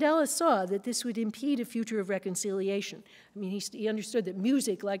 Mandela saw that this would impede a future of reconciliation. I mean, he understood that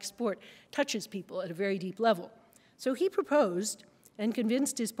music, like sport, touches people at a very deep level. So he proposed and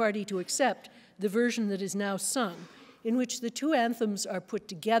convinced his party to accept the version that is now sung, in which the two anthems are put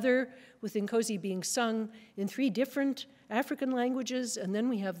together, with Nkosi being sung in 3 different African languages, and then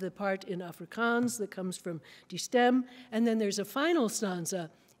we have the part in Afrikaans that comes from Die Stem, and then there's a final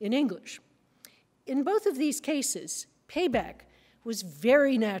stanza in English. In both of these cases, payback was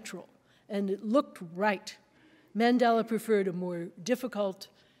very natural, and it looked right. Mandela preferred a more difficult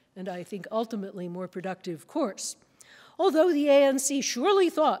and I think ultimately more productive course. Although the ANC surely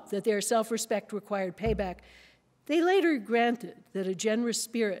thought that their self-respect required payback, they later granted that a generous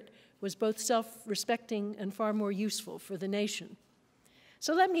spirit was both self-respecting and far more useful for the nation.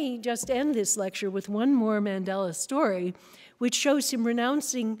 So let me just end this lecture with one more Mandela story, which shows him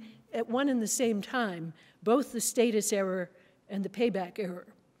renouncing at one and the same time both the status error and the payback error.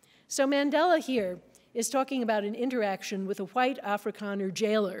 So Mandela here is talking about an interaction with a white Afrikaner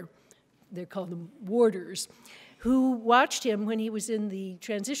jailer, they call them warders, who watched him when he was in the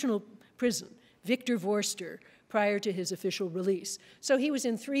transitional prison, Victor Vorster, prior to his official release. So he was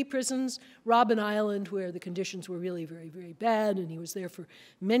in 3 prisons: Robben Island, where the conditions were really very, very bad, and he was there for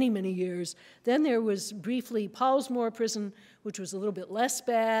many, many years. Then there was briefly Pollsmoor Prison, which was a little bit less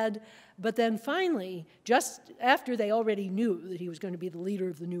bad. But then finally, just after they already knew that he was going to be the leader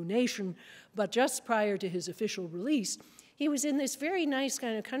of the new nation, but just prior to his official release, he was in this very nice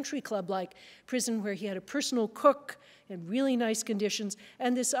kind of country club-like prison where he had a personal cook and really nice conditions,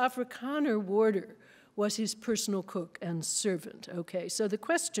 and this Afrikaner warder was his personal cook and servant. Okay, so the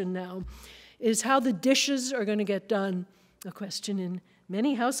question now is how the dishes are going to get done, a question in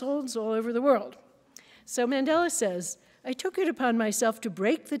many households all over the world. So Mandela says, I took it upon myself to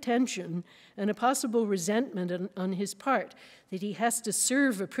break the tension and a possible resentment on his part that he has to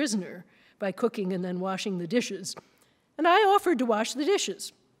serve a prisoner by cooking and then washing the dishes. And I offered to wash the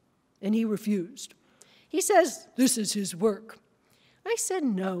dishes, and he refused. He says, this is his work. I said,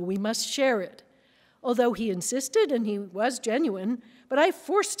 no, we must share it. Although he insisted, and he was genuine, but I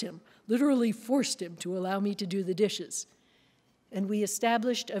forced him, literally forced him to allow me to do the dishes. And we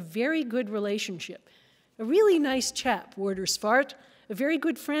established a very good relationship. A really nice chap, Warder Svart, a very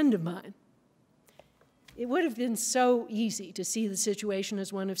good friend of mine. It would have been so easy to see the situation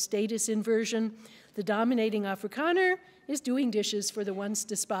as one of status inversion. The dominating Afrikaner is doing dishes for the once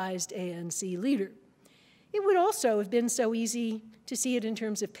despised ANC leader. It would also have been so easy to see it in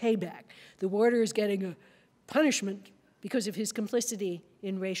terms of payback. The warder is getting a punishment because of his complicity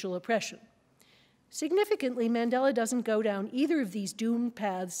in racial oppression. Significantly, Mandela doesn't go down either of these doomed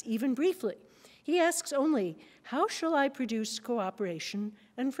paths even briefly. He asks only, how shall I produce cooperation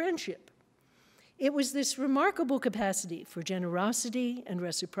and friendship? It was this remarkable capacity for generosity and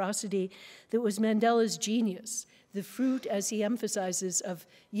reciprocity that was Mandela's genius, the fruit, as he emphasizes, of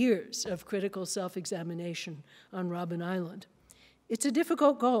years of critical self-examination on Robben Island. It's a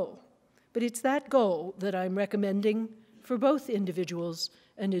difficult goal, but it's that goal that I'm recommending for both individuals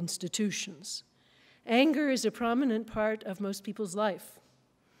and institutions. Anger is a prominent part of most people's life.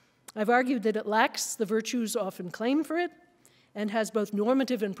 I've argued that it lacks the virtues often claimed for it and has both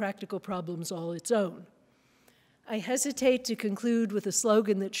normative and practical problems all its own. I hesitate to conclude with a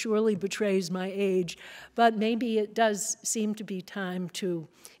slogan that surely betrays my age, but maybe it does seem to be time to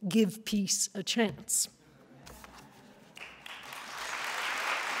give peace a chance.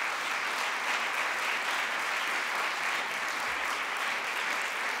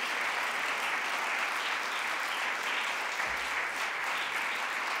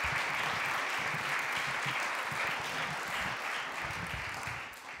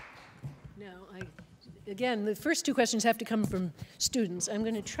 Again, the first 2 questions have to come from students. I'm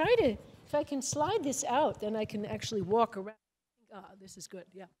going to try to, if I can slide this out, then I can actually walk around. Ah, this is good,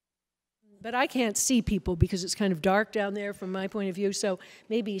 yeah. But I can't see people because it's kind of dark down there from my point of view, so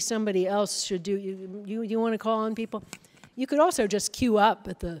maybe somebody else should do, you want to call on people? You could also just queue up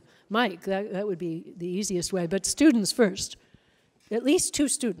at the mic. That would be the easiest way, but students first. At least 2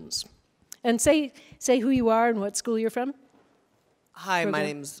 students. And say who you are and what school you're from. Hi, my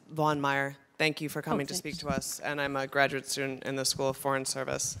name's Vaughn Meyer. Thank you for coming to speak to us, and I'm a graduate student in the School of Foreign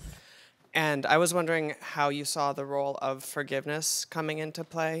Service. And I was wondering how you saw the role of forgiveness coming into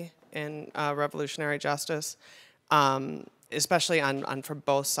play in revolutionary justice, especially for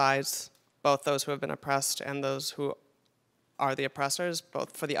both sides, both those who have been oppressed and those who are the oppressors,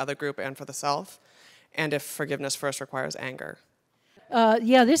 both for the other group and for the self, and if forgiveness first requires anger.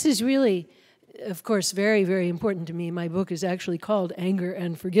 Yeah, this is really, of course, very, very important to me. My book is actually called Anger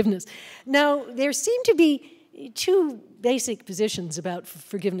and Forgiveness. Now, there seem to be 2 basic positions about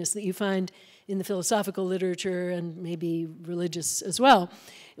forgiveness that you find in the philosophical literature and maybe religious as well.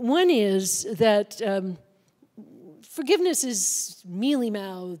 One is that forgiveness is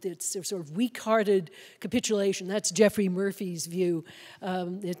mealy-mouthed, it's a sort of weak-hearted capitulation. That's Geoffrey Murphy's view.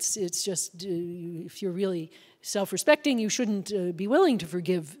 It's just, if you're really self-respecting, you shouldn't be willing to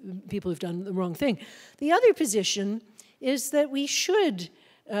forgive people who've done the wrong thing. The other position is that we should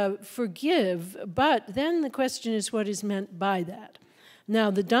forgive, but then the question is what is meant by that.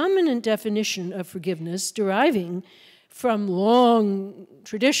 Now, the dominant definition of forgiveness, deriving from long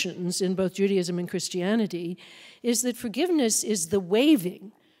traditions in both Judaism and Christianity, is that forgiveness is the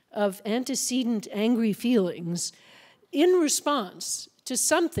waiving of antecedent angry feelings in response to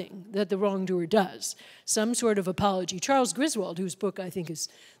something that the wrongdoer does, some sort of apology. Charles Griswold, whose book I think is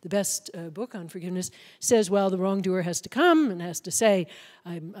the best book on forgiveness, says, well, the wrongdoer has to come and has to say,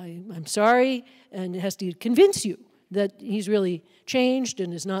 I'm sorry, and it has to convince you that he's really changed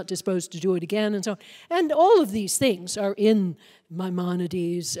and is not disposed to do it again, and so on. And all of these things are in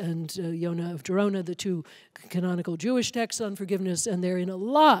Maimonides and Yonah of Gerona, the two canonical Jewish texts on forgiveness, and they're in a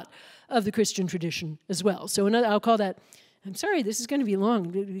lot of the Christian tradition as well. So I'll call that, I'm sorry, this is going to be long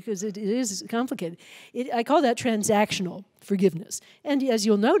because it is complicated. I call that transactional forgiveness. And as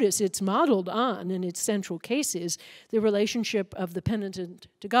you'll notice, it's modeled on, in its central case, is the relationship of the penitent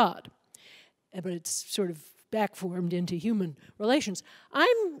to God. But it's sort of backformed into human relations.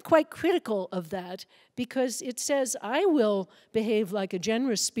 I'm quite critical of that because it says, I will behave like a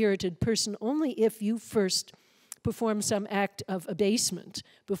generous-spirited person only if you first perform some act of abasement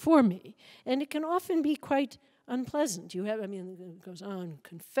before me. And it can often be quite unpleasant. You have, I mean, it goes on,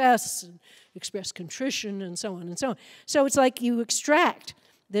 confess, and express contrition, and so on and so on. So it's like you extract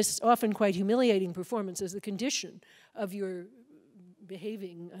this often quite humiliating performance as the condition of your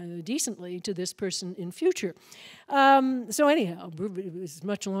behaving decently to this person in future. So anyhow, it's a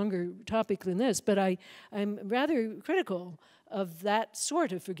much longer topic than this, but I'm rather critical of that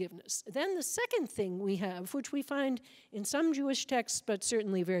sort of forgiveness. Then the second thing we have, which we find in some Jewish texts, but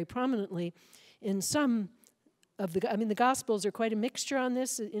certainly very prominently in some of the Gospels are quite a mixture on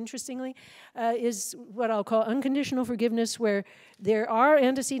this, interestingly, is what I'll call unconditional forgiveness, where there are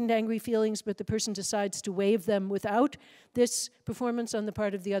antecedent angry feelings, but the person decides to waive them without this performance on the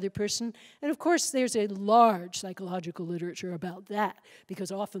part of the other person. And of course, there's a large psychological literature about that,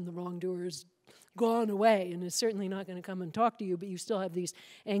 because often the wrongdoer is gone away and is certainly not going to come and talk to you, but you still have these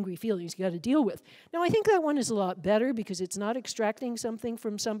angry feelings you got to deal with. Now, I think that one is a lot better because it's not extracting something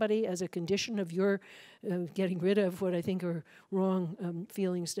from somebody as a condition of your getting rid of what I think are wrong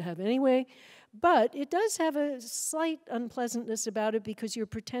feelings to have anyway. But it does have a slight unpleasantness about it because you're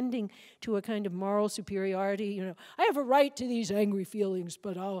pretending to a kind of moral superiority. You know, I have a right to these angry feelings,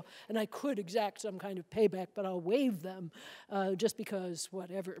 but and I could exact some kind of payback, but I'll waive them just because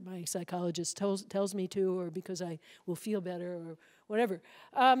whatever my psychologist tells me to, or because I will feel better, or whatever.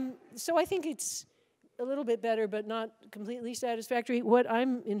 So I think it's a little bit better, but not completely satisfactory. What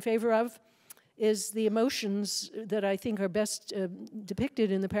I'm in favor of is the emotions that I think are best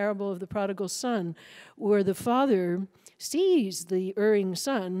depicted in the parable of the prodigal son, where the father sees the erring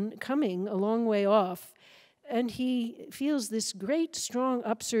son coming a long way off, and he feels this great, strong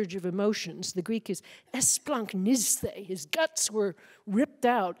upsurge of emotions. The Greek is esplanknisthe. His guts were ripped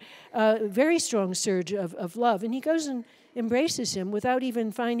out. Very strong surge of love. And he goes and embraces him without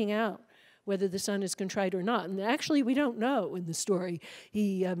even finding out whether the son is contrite or not. And actually, we don't know in the story,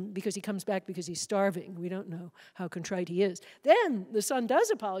 because he comes back because he's starving. We don't know how contrite he is. Then the son does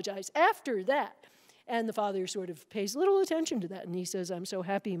apologize after that. And the father sort of pays little attention to that. And he says, I'm so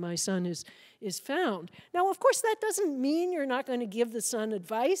happy my son is found. Now, of course, that doesn't mean you're not going to give the son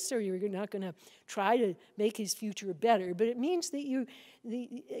advice or you're not going to try to make his future better. But it means that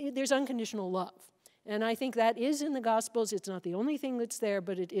there's unconditional love. And I think that is in the Gospels. It's not the only thing that's there,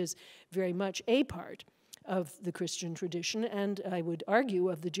 but it is very much a part of the Christian tradition, and I would argue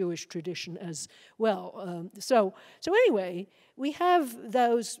of the Jewish tradition as well. So anyway, we have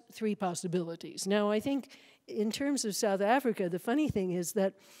those three possibilities. Now, I think in terms of South Africa, the funny thing is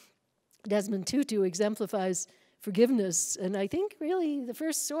that Desmond Tutu exemplifies forgiveness, and I think really the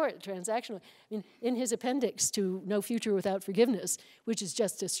first sort, transactional. I mean, in his appendix to No Future Without Forgiveness, which is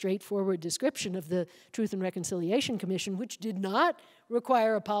just a straightforward description of the Truth and Reconciliation Commission, which did not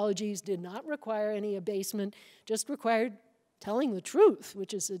require apologies, did not require any abasement, just required telling the truth,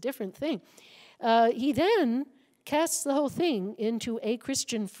 which is a different thing. He then casts the whole thing into a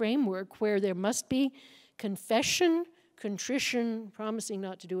Christian framework where there must be confession, contrition, promising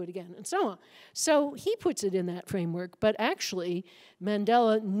not to do it again, and so on. So he puts it in that framework, but actually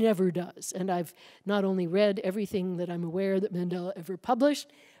Mandela never does. And I've not only read everything that I'm aware that Mandela ever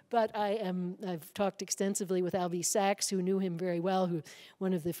published, but I've talked extensively with Albie Sachs, who knew him very well, who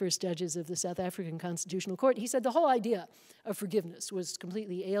one of the first judges of the South African Constitutional Court. He said the whole idea of forgiveness was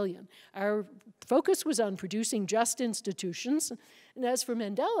completely alien. Our focus was on producing just institutions, and as for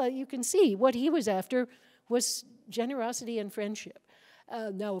Mandela, you can see what he was after was generosity and friendship.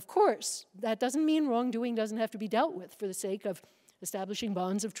 Now, of course, that doesn't mean wrongdoing doesn't have to be dealt with for the sake of establishing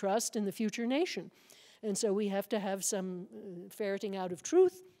bonds of trust in the future nation. And so we have to have some ferreting out of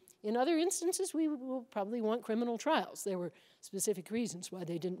truth. In other instances, we will probably want criminal trials. There were specific reasons why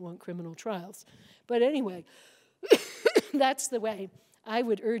they didn't want criminal trials. But anyway, that's the way I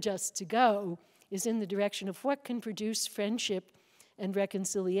would urge us to go, is in the direction of what can produce friendship and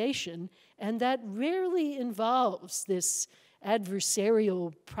reconciliation, and that rarely involves this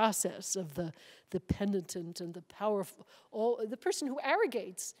adversarial process of the penitent and the powerful, the person who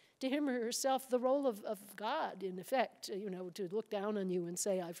arrogates to him or herself the role of God, in effect, you know, to look down on you and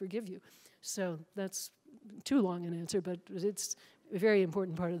say, I forgive you. So that's too long an answer, but it's a very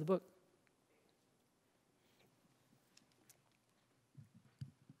important part of the book.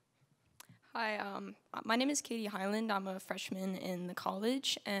 Hi, my name is Katie Highland. I'm a freshman in the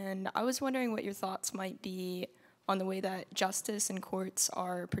college, and I was wondering what your thoughts might be on the way that justice and courts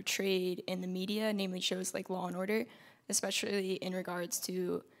are portrayed in the media, namely shows like Law and Order, especially in regards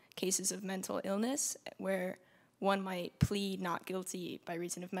to cases of mental illness, where one might plead not guilty by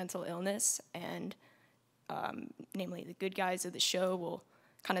reason of mental illness, and namely the good guys of the show will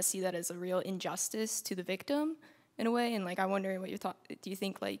kind of see that as a real injustice to the victim in a way. And like, I wonder what your thought, do you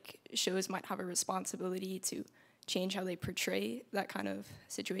think like shows might have a responsibility to change how they portray that kind of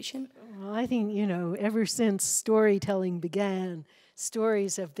situation? Well, I think, you know, ever since storytelling began,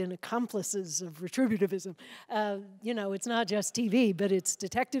 stories have been accomplices of retributivism. You know, it's not just TV, but it's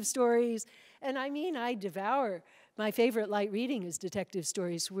detective stories. And I mean, I devour, my favorite light reading is detective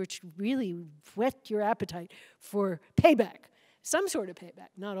stories, which really whet your appetite for payback, some sort of payback,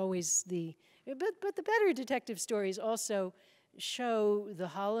 not always the, but the better detective stories also show the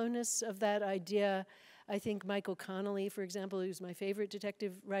hollowness of that idea. I think Michael Connelly, for example, who's my favorite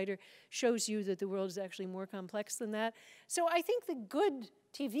detective writer, shows you that the world is actually more complex than that. So I think the good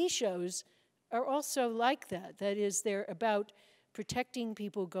TV shows are also like that. That is, they're about protecting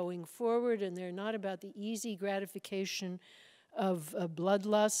people going forward, and they're not about the easy gratification of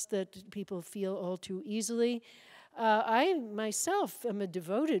bloodlust that people feel all too easily. I myself am a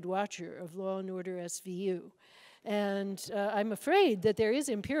devoted watcher of Law and Order SVU. And I'm afraid that there is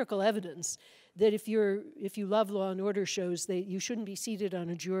empirical evidence that if you love Law and Order shows, you shouldn't be seated on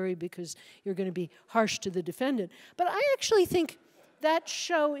a jury because you're going to be harsh to the defendant. But I actually think that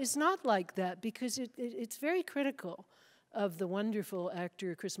show is not like that, because it's very critical of the wonderful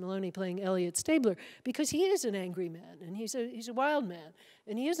actor Chris Maloney playing Elliot Stabler, because he is an angry man, and he's a wild man,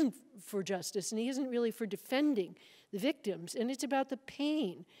 and he isn't for justice, and he isn't really for defending the victims, and it's about the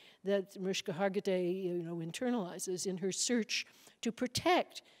pain that Mariska Hargitay, you know, internalizes in her search to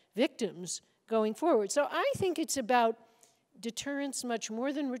protect victims going forward. So I think it's about deterrence much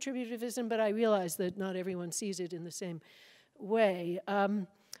more than retributivism, but I realize that not everyone sees it in the same way.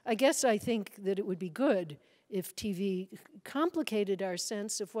 I guess I think that it would be good if TV complicated our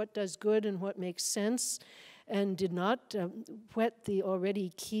sense of what does good and what makes sense, and did not whet the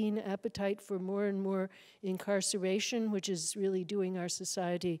already keen appetite for more and more incarceration, which is really doing our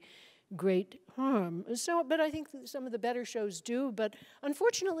society great harm. So, but I think that some of the better shows do, but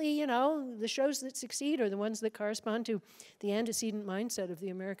unfortunately, you know, the shows that succeed are the ones that correspond to the antecedent mindset of the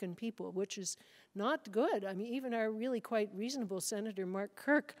American people, which is not good. I mean, even our really quite reasonable Senator Mark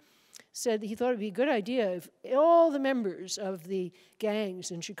Kirk said he thought it would be a good idea if all the members of the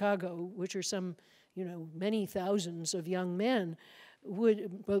gangs in Chicago, which are some, you know, many thousands of young men,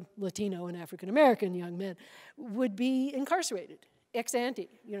 would, both Latino and African-American young men, would be incarcerated ex ante.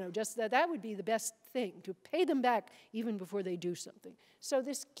 You know, just that would be the best thing, to pay them back even before they do something. So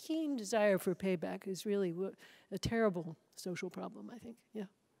this keen desire for payback is really a terrible social problem, I think. Yeah.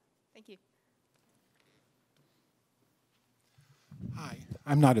 Thank you. Hi,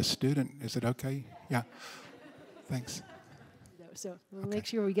 I'm not a student. Is it okay? Yeah. Thanks. So we'll make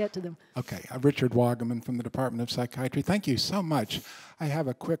sure we get to them. Okay. Richard Wagaman from the Department of Psychiatry. Thank you so much. I have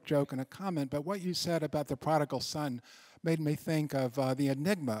a quick joke and a comment, but what you said about the prodigal son made me think of the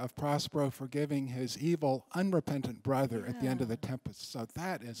enigma of Prospero forgiving his evil, unrepentant brother at the end of the Tempest. So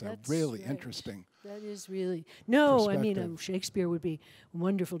that's a really interesting. That is really, no, I mean, Shakespeare would be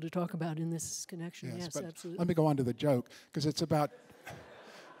wonderful to talk about in this connection. Yes, absolutely. Let me go on to the joke, because it's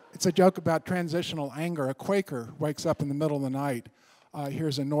a joke about transitional anger. A Quaker wakes up in the middle of the night,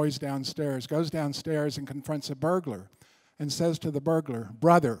 hears a noise downstairs, goes downstairs and confronts a burglar and says to the burglar,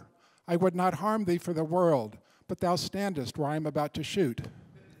 "Brother, I would not harm thee for the world, but thou standest where I am about to shoot."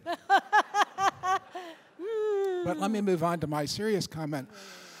 But let me move on to my serious comment.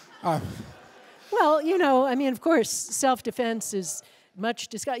 Well, you know, I mean, of course, self-defense is much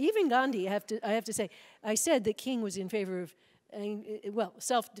discussed. Even Gandhi, I have to say, I said that King was in favor of, well,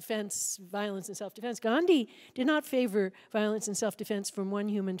 self-defense, violence and self-defense. Gandhi did not favor violence and self-defense from one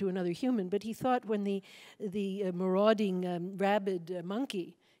human to another human, but he thought when the marauding rabid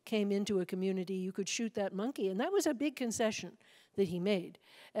monkey came into a community, you could shoot that monkey, and that was a big concession that he made.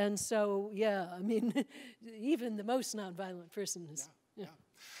 And so, yeah, I mean, even the most nonviolent person is... Yeah.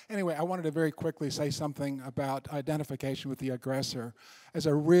 Anyway, I wanted to very quickly say something about identification with the aggressor as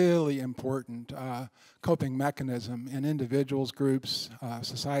a really important coping mechanism in individuals, groups,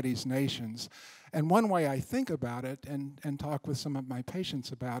 societies, nations. And one way I think about it, and talk with some of my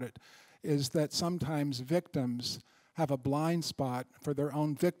patients about it, is that sometimes victims have a blind spot for their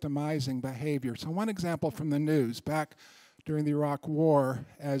own victimizing behavior. So one example from the news, back during the Iraq War,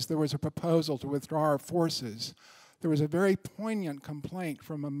 as there was a proposal to withdraw our forces, there was a very poignant complaint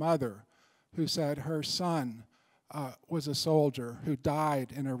from a mother who said her son was a soldier who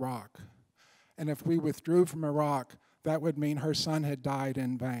died in Iraq. And if we withdrew from Iraq, that would mean her son had died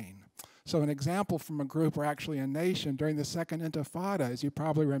in vain. So an example from a group, or actually a nation, during the Second Intifada, as you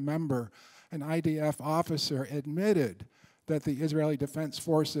probably remember, an IDF officer admitted that the Israeli Defense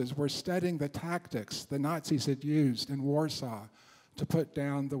Forces were studying the tactics the Nazis had used in Warsaw to put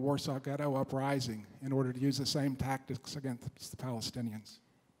down the Warsaw Ghetto Uprising in order to use the same tactics against the Palestinians.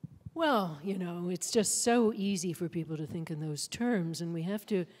 Well, you know, it's just so easy for people to think in those terms, and we have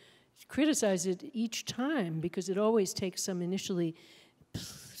to criticize it each time because it always takes some initially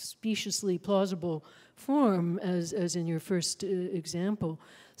speciously plausible form, as in your first example.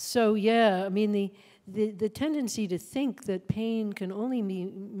 So yeah, I mean, the tendency to think that pain can only be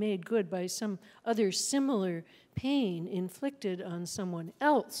made good by some other similar pain inflicted on someone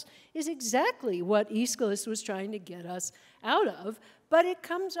else is exactly what Aeschylus was trying to get us out of, but it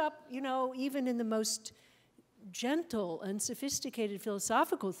comes up, you know, even in the most gentle and sophisticated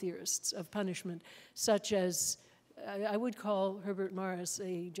philosophical theorists of punishment, such as, I would call Herbert Morris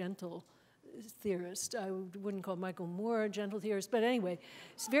a gentle theorist. I wouldn't call Michael Moore a gentle theorist, but anyway,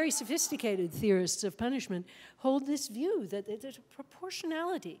 very sophisticated theorists of punishment hold this view that there's a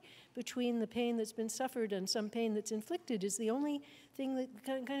proportionality between the pain that's been suffered and some pain that's inflicted is the only thing that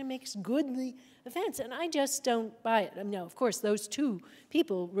kind of makes good the offense, and I just don't buy it. I mean, now, of course, those two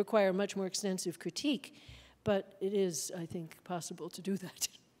people require much more extensive critique, but it is, I think, possible to do that.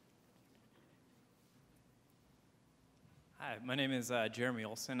 Hi, my name is Jeremy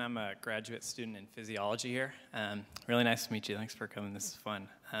Olson. I'm a graduate student in physiology here. Really nice to meet you. Thanks for coming. This is fun.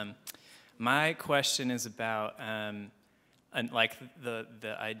 My question is about like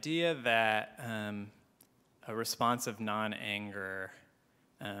the idea that a response of non-anger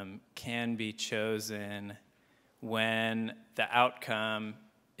can be chosen when the outcome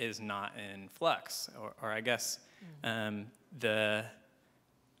is not in flux, or I guess to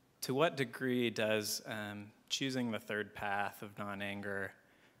what degree does choosing the third path of non-anger,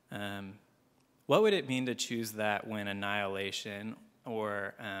 what would it mean to choose that when annihilation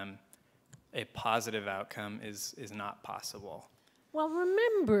or a positive outcome is not possible? Well,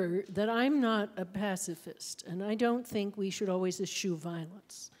 remember that I'm not a pacifist, and I don't think we should always eschew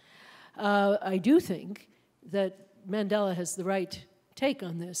violence. I do think that Mandela has the right take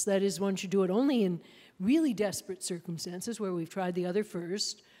on this. That is, one should do it only in really desperate circumstances where we've tried the other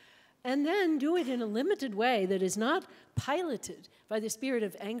first, and then do it in a limited way that is not piloted by the spirit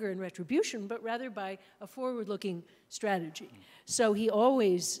of anger and retribution, but rather by a forward-looking strategy. So he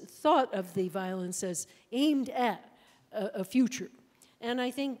always thought of the violence as aimed at a future. And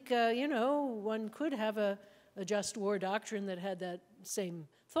I think, you know, one could have a just war doctrine that had that same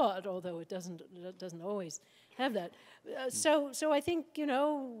thought, although it doesn't always have that. So I think, you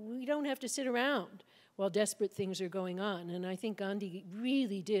know, we don't have to sit around while desperate things are going on. And I think Gandhi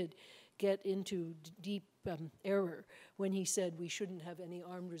really did get into deep error when he said we shouldn't have any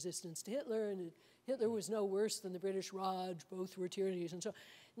armed resistance to Hitler, and Hitler was no worse than the British Raj, both were tyrannies, and so.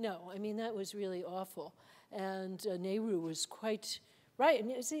 No, I mean, that was really awful. And Nehru was quite right.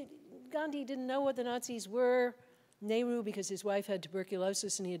 And see, Gandhi didn't know what the Nazis were. Nehru, because his wife had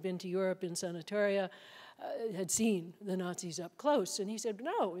tuberculosis and he had been to Europe in sanatoria, had seen the Nazis up close, and he said,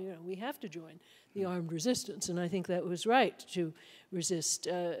 no, you know, we have to join the armed resistance, and I think that was right to resist.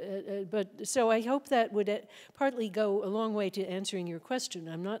 But so I hope that would partly go a long way to answering your question.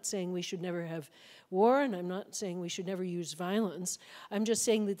 I'm not saying we should never have war, and I'm not saying we should never use violence. I'm just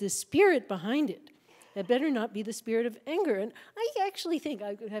saying that the spirit behind it, that better not be the spirit of anger. And I actually think,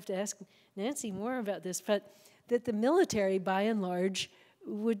 I would have to ask Nancy more about this, but that the military, by and large,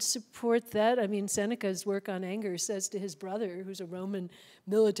 would support that. I mean, Seneca's work on anger says to his brother, who's a Roman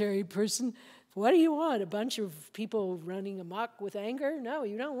military person, what do you want, a bunch of people running amok with anger? No,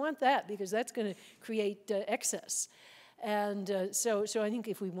 you don't want that, because that's going to create excess. And so I think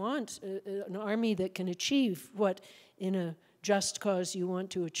if we want an army that can achieve what in a just cause you want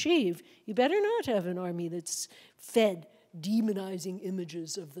to achieve, you better not have an army that's fed demonizing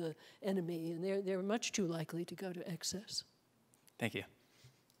images of the enemy, and they're much too likely to go to excess. Thank you.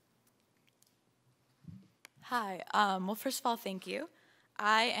 Hi. Well, first of all, thank you.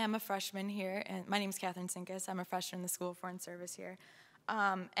 I am a freshman here, and my name is Catherine Sinkus. I'm a freshman in the School of Foreign Service here.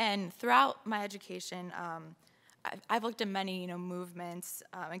 And throughout my education, I've looked at many, movements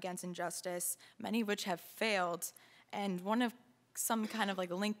against injustice, many of which have failed, and one of some kind of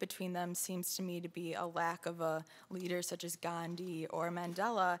like link between them seems to me to be a lack of a leader such as Gandhi or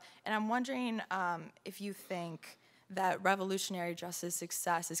Mandela. And I'm wondering if you think that revolutionary justice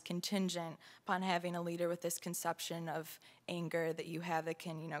success is contingent upon having a leader with this conception of anger that you have that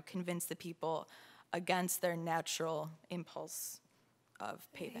can, convince the people against their natural impulse of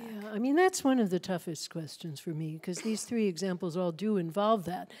payback. Yeah, I mean, that's one of the toughest questions for me, because these three examples all do involve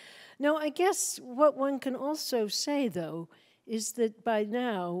that. Now, I guess what one can also say, though, is that by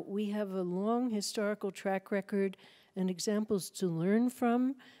now we have a long historical track record and examples to learn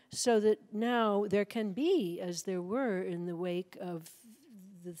from, so that now there can be, as there were in the wake of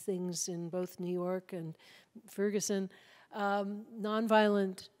the things in both New York and Ferguson,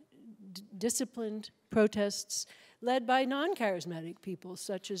 nonviolent, disciplined protests led by non-charismatic people,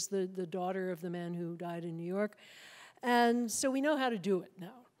 such as the daughter of the man who died in New York. And so we know how to do it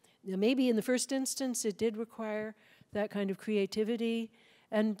now. Now, maybe in the first instance it did require that kind of creativity,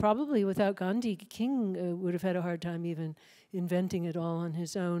 and probably without Gandhi, King would have had a hard time even inventing it all on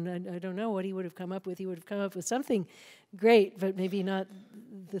his own. I don't know what he would have come up with. He would have come up with something great, but maybe not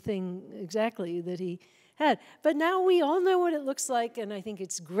the thing exactly that he had. But now we all know what it looks like, and I think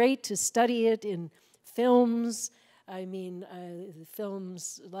it's great to study it in films. I mean,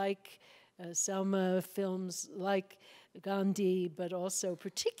 films like Selma, films like Gandhi, but also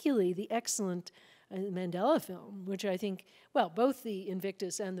particularly the excellent Mandela film, which I think, well, both the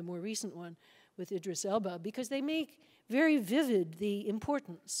Invictus and the more recent one with Idris Elba, because they make very vivid the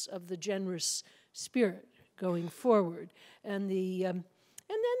importance of the generous spirit going forward, and then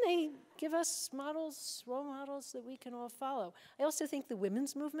they give us models, role models that we can all follow. I also think the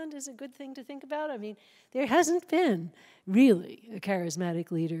women's movement is a good thing to think about. I mean, there hasn't been really a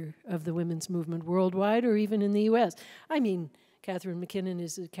charismatic leader of the women's movement worldwide or even in the U.S. I mean, Catherine McKinnon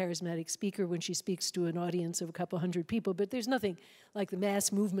is a charismatic speaker when she speaks to an audience of a couple hundred people, but there's nothing like the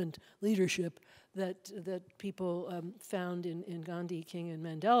mass movement leadership that people found in Gandhi, King, and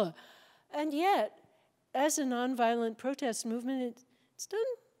Mandela. And yet, as a nonviolent protest movement, it's done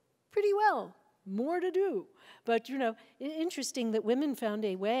pretty well. More to do. But, interesting that women found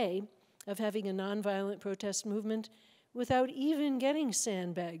a way of having a nonviolent protest movement without even getting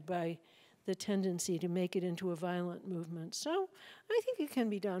sandbagged by the tendency to make it into a violent movement. So I think it can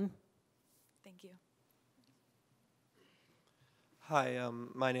be done. Thank you. Hi,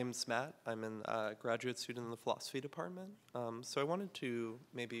 my name's Matt. I'm a graduate student in the philosophy department. So I wanted to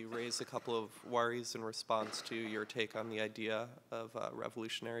maybe raise a couple of worries in response to your take on the idea of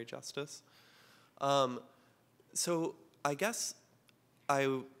revolutionary justice. So I guess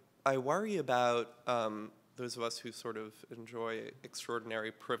I worry about those of us who sort of enjoy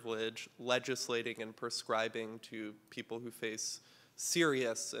extraordinary privilege legislating and prescribing to people who face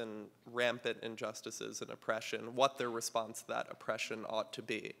serious and rampant injustices and oppression, what their response to that oppression ought to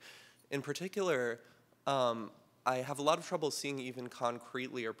be. In particular, I have a lot of trouble seeing even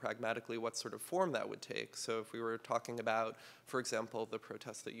concretely or pragmatically what sort of form that would take. So if we were talking about, for example, the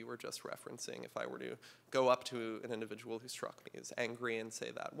protest that you were just referencing, if I were to go up to an individual who struck me as angry and say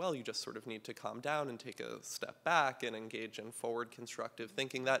that, well, you just sort of need to calm down and take a step back and engage in forward constructive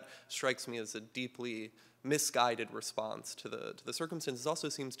thinking, that strikes me as a deeply misguided response to the circumstances. Also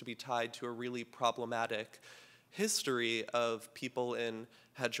seems to be tied to a really problematic history of people in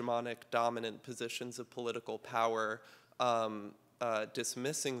hegemonic dominant positions of political power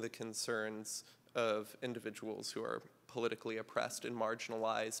dismissing the concerns of individuals who are politically oppressed and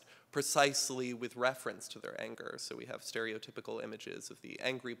marginalized precisely with reference to their anger. So we have stereotypical images of the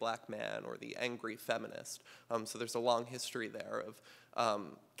angry black man or the angry feminist. So there's a long history there of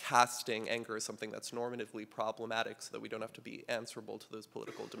casting anger as something that's normatively problematic so that we don't have to be answerable to those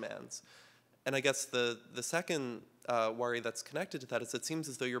political demands. And I guess the second worry that's connected to that is it seems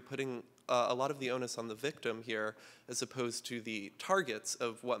as though you're putting a lot of the onus on the victim here as opposed to the targets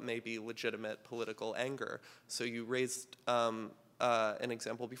of what may be legitimate political anger. So you raised an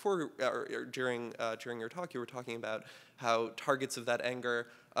example before, or during your talk, you were talking about how targets of that anger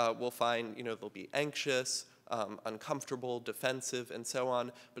will find, they'll be anxious, uncomfortable, defensive, and so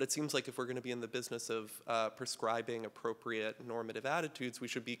on. But it seems like if we're going to be in the business of prescribing appropriate normative attitudes, we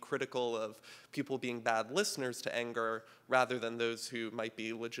should be critical of people being bad listeners to anger rather than those who might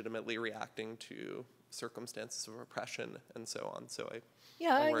be legitimately reacting to circumstances of oppression and so on. So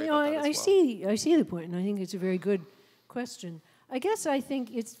I see the point, and I think it's a very good question. I guess I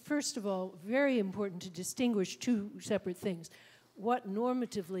think it's, first of all, very important to distinguish two separate things. What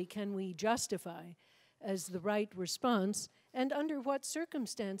normatively can we justify as the right response, and under what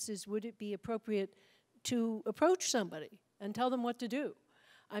circumstances would it be appropriate to approach somebody and tell them what to do.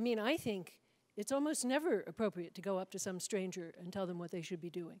 I mean, I think it's almost never appropriate to go up to some stranger and tell them what they should be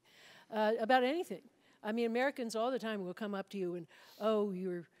doing about anything. I mean, Americans all the time will come up to you and, oh,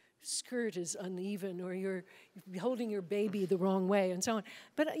 your skirt is uneven, or you're holding your baby the wrong way, and so on.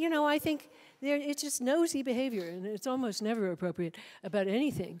 But, you know, I think it's just nosy behavior, and it's almost never appropriate about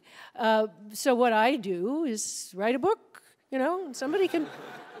anything. So what I do is write a book, you know, and somebody can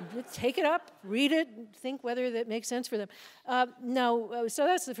take it up, read it, think whether that makes sense for them. So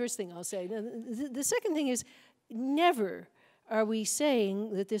that's the first thing I'll say. Now, the second thing is, never are we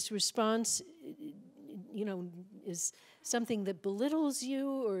saying that this response, you know, is something that belittles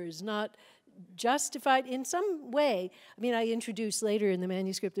you or is not justified in some way. I mean, I introduce later in the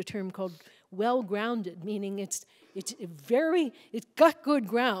manuscript a term called well-grounded, meaning it's got good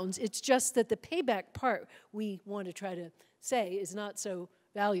grounds. It's just that the payback part we want to try to say is not so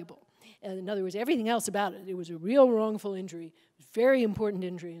valuable. And in other words, everything else about it, it was a real wrongful injury, very important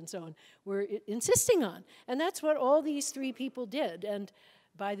injury, and so on, we're insisting on. And that's what all these three people did. And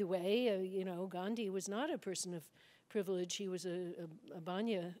by the way, you know, Gandhi was not a person of privilege. He was a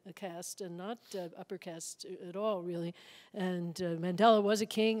Banya caste and not upper caste at all, really. And Mandela was a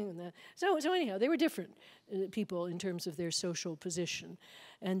king. And so anyhow, they were different people in terms of their social position.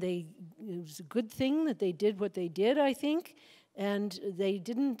 And it was a good thing that they did what they did, I think. And they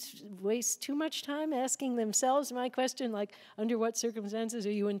didn't waste too much time asking themselves my question, like, under what circumstances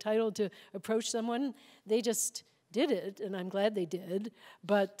are you entitled to approach someone? They just did it, and I'm glad they did,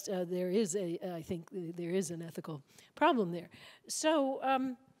 but I think there is an ethical problem there. So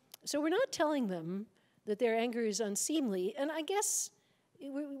we're not telling them that their anger is unseemly, and I guess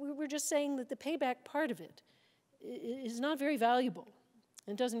we're just saying that the payback part of it is not very valuable.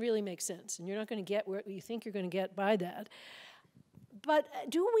 It doesn't really make sense, and you're not going to get what you think you're going to get by that. But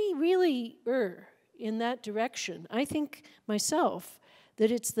do we really err in that direction? I think myself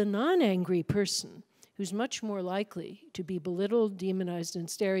that it's the non-angry person who's much more likely to be belittled, demonized, and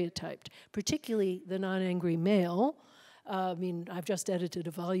stereotyped, particularly the non-angry male. I mean, I've just edited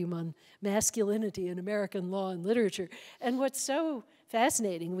a volume on masculinity in American law and literature, and what's so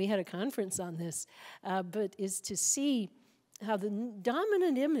fascinating, we had a conference on this, but is to see how the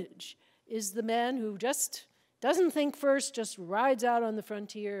dominant image is the man who just doesn't think first, just rides out on the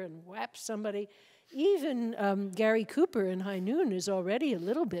frontier and whaps somebody. Even Gary Cooper in High Noon is already a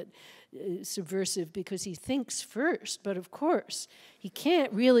little bit subversive because he thinks first. But of course, he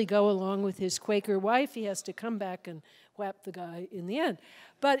can't really go along with his Quaker wife. He has to come back and whap the guy in the end.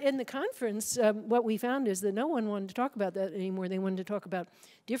 But in the conference, what we found is that no one wanted to talk about that anymore. They wanted to talk about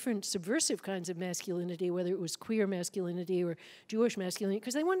different subversive kinds of masculinity, whether it was queer masculinity or Jewish masculinity,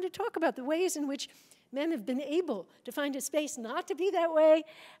 because they wanted to talk about the ways in which men have been able to find a space not to be that way.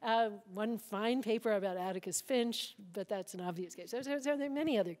 One fine paper about Atticus Finch, but that's an obvious case. There are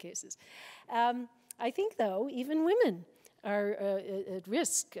many other cases. I think, though, even women are at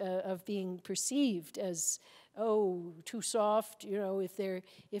risk of being perceived as, oh, too soft, you know, if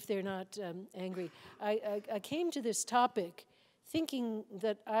they're not angry. I came to this topic thinking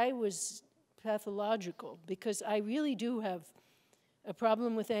that I was pathological because I really do have a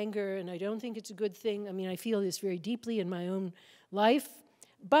problem with anger, and I don't think it's a good thing. I mean, I feel this very deeply in my own life,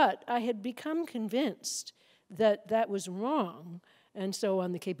 but I had become convinced that that was wrong. And so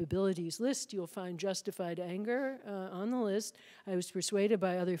on the capabilities list, you'll find justified anger on the list. I was persuaded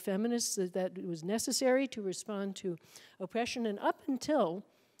by other feminists that it was necessary to respond to oppression. And up until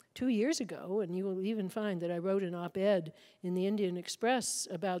 2 years ago, and you will even find that I wrote an op-ed in the Indian Express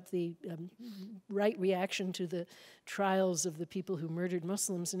about the right reaction to the trials of the people who murdered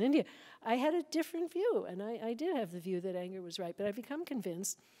Muslims in India, I had a different view, and I did have the view that anger was right, but I've become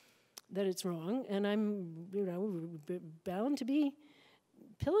convinced that it's wrong, and I'm, you know, bound to be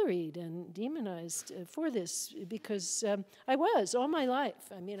pilloried and demonized for this because I was all my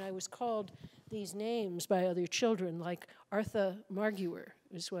life. I mean, I was called these names by other children, like Artha Marguer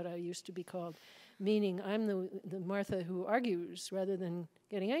is what I used to be called, meaning I'm the Martha who argues rather than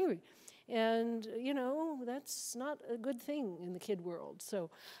getting angry. And, you know, that's not a good thing in the kid world. So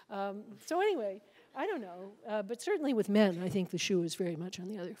anyway, I don't know. But certainly with men, I think the shoe is very much on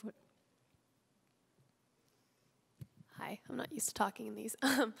the other foot. Hi, I'm not used to talking in these.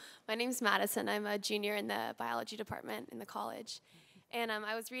 My name's Madison. I'm a junior in the biology department in the college. And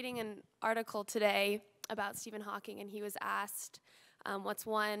I was reading an article today about Stephen Hawking, and he was asked what's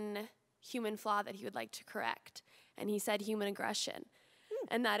one human flaw that he would like to correct. And he said human aggression,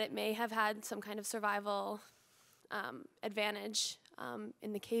 and that it may have had some kind of survival advantage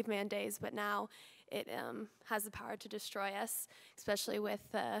in the caveman days, but now it has the power to destroy us, especially with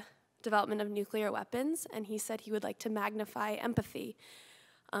development of nuclear weapons, and he said he would like to magnify empathy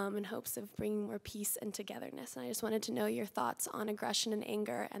in hopes of bringing more peace and togetherness. And I just wanted to know your thoughts on aggression and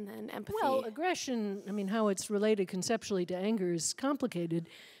anger, and then empathy. Well, aggression, I mean, how it's related conceptually to anger is complicated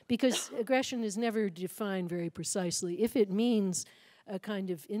because aggression is never defined very precisely. If it means a kind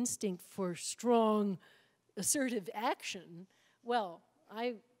of instinct for strong, assertive action, well,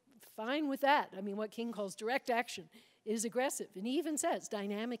 I'm fine with that. I mean, what King calls direct action is aggressive. And he even says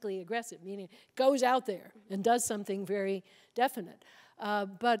dynamically aggressive, meaning it goes out there and does something very definite.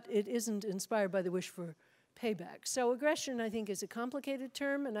 But it isn't inspired by the wish for payback. So aggression, I think, is a complicated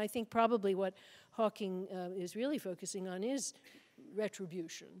term, and I think probably what Hawking is really focusing on is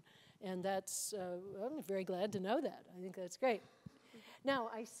retribution. And that's, I'm very glad to know that. I think that's great. Now,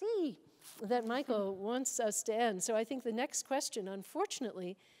 I see that Michael wants us to end, so I think the next question,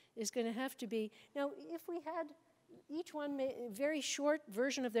 unfortunately, is going to have to be, now, if we had each one a very short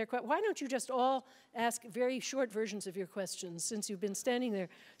version of their question. Why don't you just all ask very short versions of your questions since you've been standing there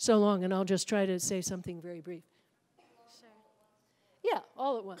so long, and I'll just try to say something very brief. Sure. Yeah,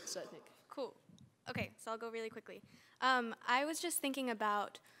 all at once, I think. Cool. Okay, so I'll go really quickly. I was just thinking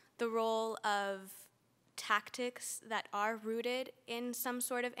about the role of tactics that are rooted in some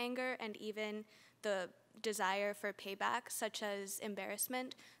sort of anger and even the desire for payback, such as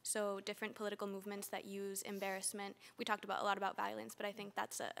embarrassment. So different political movements that use embarrassment. We talked a lot about violence, but I think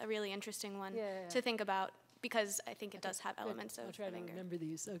that's a really interesting one to think about because I think it does have elements of anger. I'll try to remember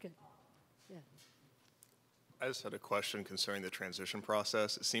these. Okay. Yeah. I just had a question concerning the transition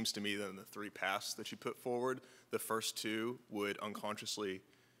process. It seems to me that in the 3 paths that you put forward, the first 2 would unconsciously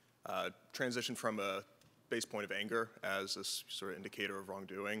transition from a base point of anger as a sort of indicator of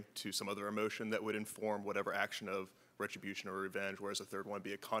wrongdoing to some other emotion that would inform whatever action of retribution or revenge, whereas the third one would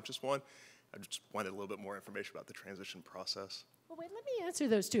be a conscious one. I just wanted a little bit more information about the transition process. Well, wait, let me answer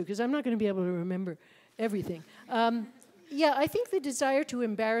those 2, because I'm not going to be able to remember everything. Yeah, I think the desire to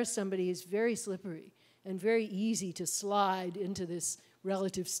embarrass somebody is very slippery and very easy to slide into this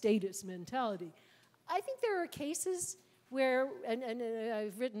relative status mentality. I think there are cases where, and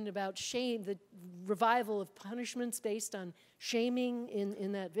I've written about shame, the revival of punishments based on shaming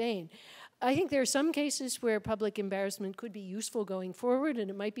in that vein. I think there are some cases where public embarrassment could be useful going forward, and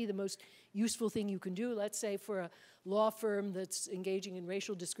it might be the most useful thing you can do. Let's say for a law firm that's engaging in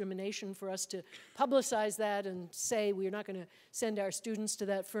racial discrimination, for us to publicize that and say we're not going to send our students to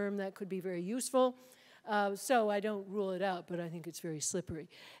that firm, that could be very useful. So I don't rule it out, but I think it's very slippery.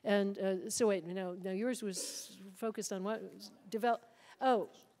 And so wait, now yours was focused on what? The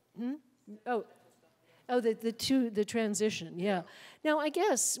transition, yeah. Now I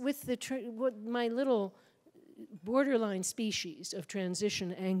guess with my little borderline species of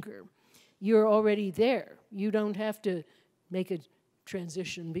transition anger, you're already there. You don't have to make a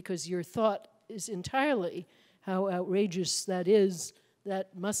transition because your thought is entirely how outrageous that is.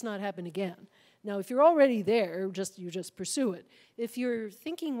 That must not happen again. Now, if you're already there, you just pursue it. If you're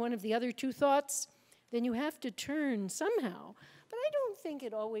thinking one of the other 2 thoughts, then you have to turn somehow. But I don't think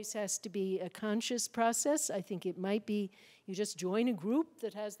it always has to be a conscious process. I think it might be you just join a group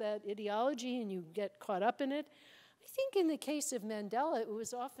that has that ideology and you get caught up in it. I think in the case of Mandela, it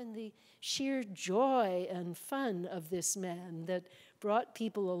was often the sheer joy and fun of this man that brought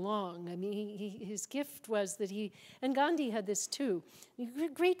people along. I mean, his gift was that and Gandhi had this too,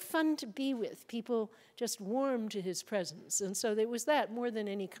 great fun to be with. People just warmed to his presence. And so there was that more than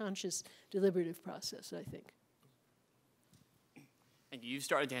any conscious deliberative process, I think. Thank you. You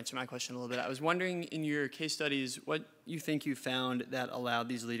started to answer my question a little bit. I was wondering in your case studies what you think you found that allowed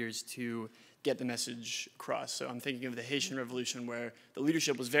these leaders to get the message across. So I'm thinking of the Haitian Revolution where the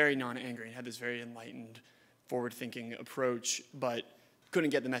leadership was very non-angry and had this very enlightened, forward-thinking approach, but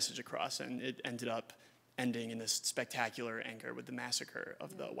couldn't get the message across, and it ended up ending in this spectacular anger with the massacre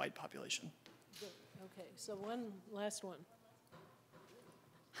of the white population. Okay, so one last one.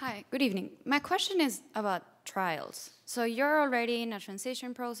 Hi, good evening. My question is about trials. So you're already in a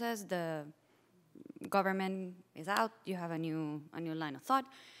transition process, the government is out, you have a new line of thought.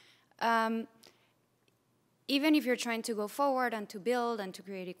 Even if you're trying to go forward and to build and to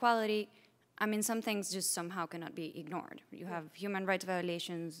create equality, I mean, some things just somehow cannot be ignored. You have human rights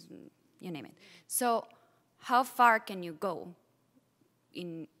violations, you name it. So how far can you go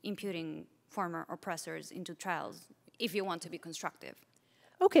in imputing former oppressors into trials if you want to be constructive?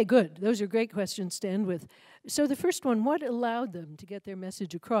 Okay, good. Those are great questions to end with. So the first one, what allowed them to get their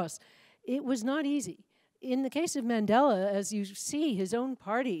message across? It was not easy. In the case of Mandela, as you see, his own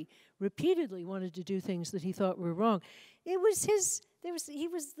party repeatedly wanted to do things that he thought were wrong. He was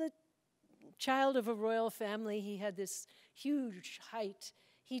the child of a royal family. He had this huge height.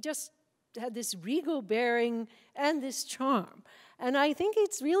 he just had this regal bearing and this charm. And I think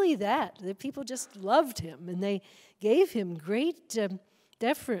it's really that people just loved him, and they gave him great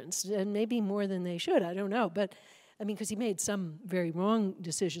deference, and maybe more than they should, I don't know. But, I mean, because he made some very wrong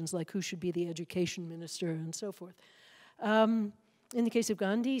decisions, like who should be the education minister and so forth. In the case of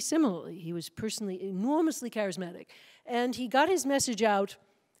Gandhi, similarly, he was personally enormously charismatic. And he got his message out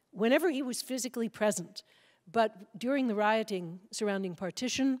whenever he was physically present. But during the rioting surrounding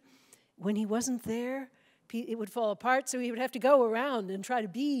partition, when he wasn't there, it would fall apart, so he would have to go around and try to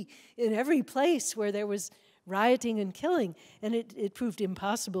be in every place where there was rioting and killing. And it proved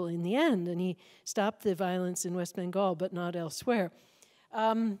impossible in the end, and he stopped the violence in West Bengal, but not elsewhere.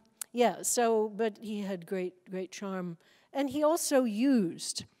 But he had great charm. And he also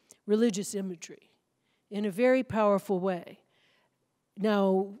used religious imagery in a very powerful way.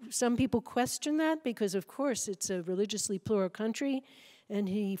 Now, some people question that because, of course, it's a religiously plural country, and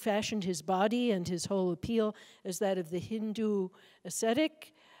he fashioned his body and his whole appeal as that of the Hindu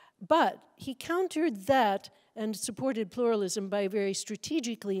ascetic. But he countered that and supported pluralism by very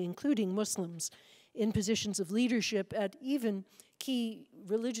strategically including Muslims in positions of leadership at even key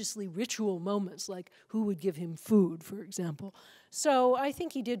religiously ritual moments, like who would give him food, for example. So I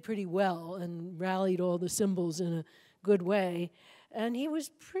think he did pretty well and rallied all the symbols in a good way. And he was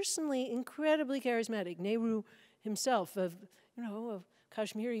personally incredibly charismatic. Nehru himself, a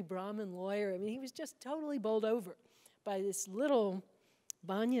Kashmiri Brahmin lawyer, I mean, he was just totally bowled over by this little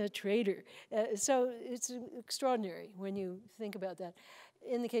Banya trader. So it's extraordinary when you think about that.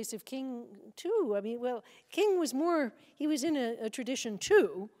 In the case of King, too, I mean, well, King was more, he was in a tradition,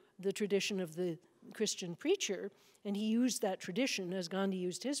 too, the tradition of the Christian preacher, and he used that tradition, as Gandhi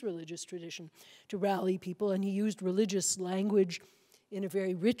used his religious tradition, to rally people, and he used religious language in a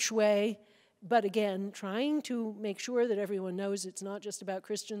very rich way, but again, trying to make sure that everyone knows it's not just about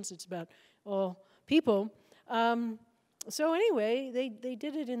Christians, it's about all people. So anyway, they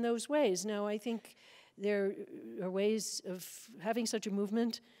did it in those ways. Now, I think there are ways of having such a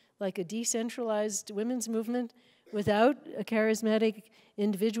movement, like a decentralized women's movement, without a charismatic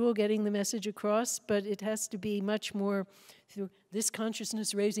individual getting the message across, but it has to be much more through this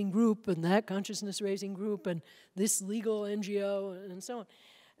consciousness-raising group and that consciousness-raising group and this legal NGO and so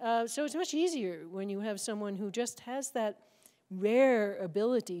on. So it's much easier when you have someone who just has that rare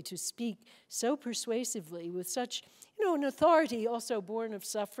ability to speak so persuasively with such, an authority also born of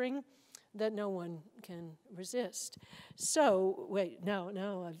suffering that no one can resist. So, wait,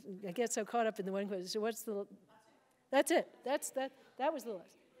 no, I get so caught up in the one question. So what's the, that's it. That was the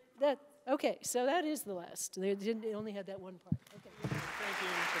last. Okay, so that is the last. They only had that one part. Okay. Thank you,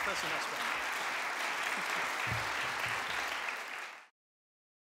 Professor Nussbaum.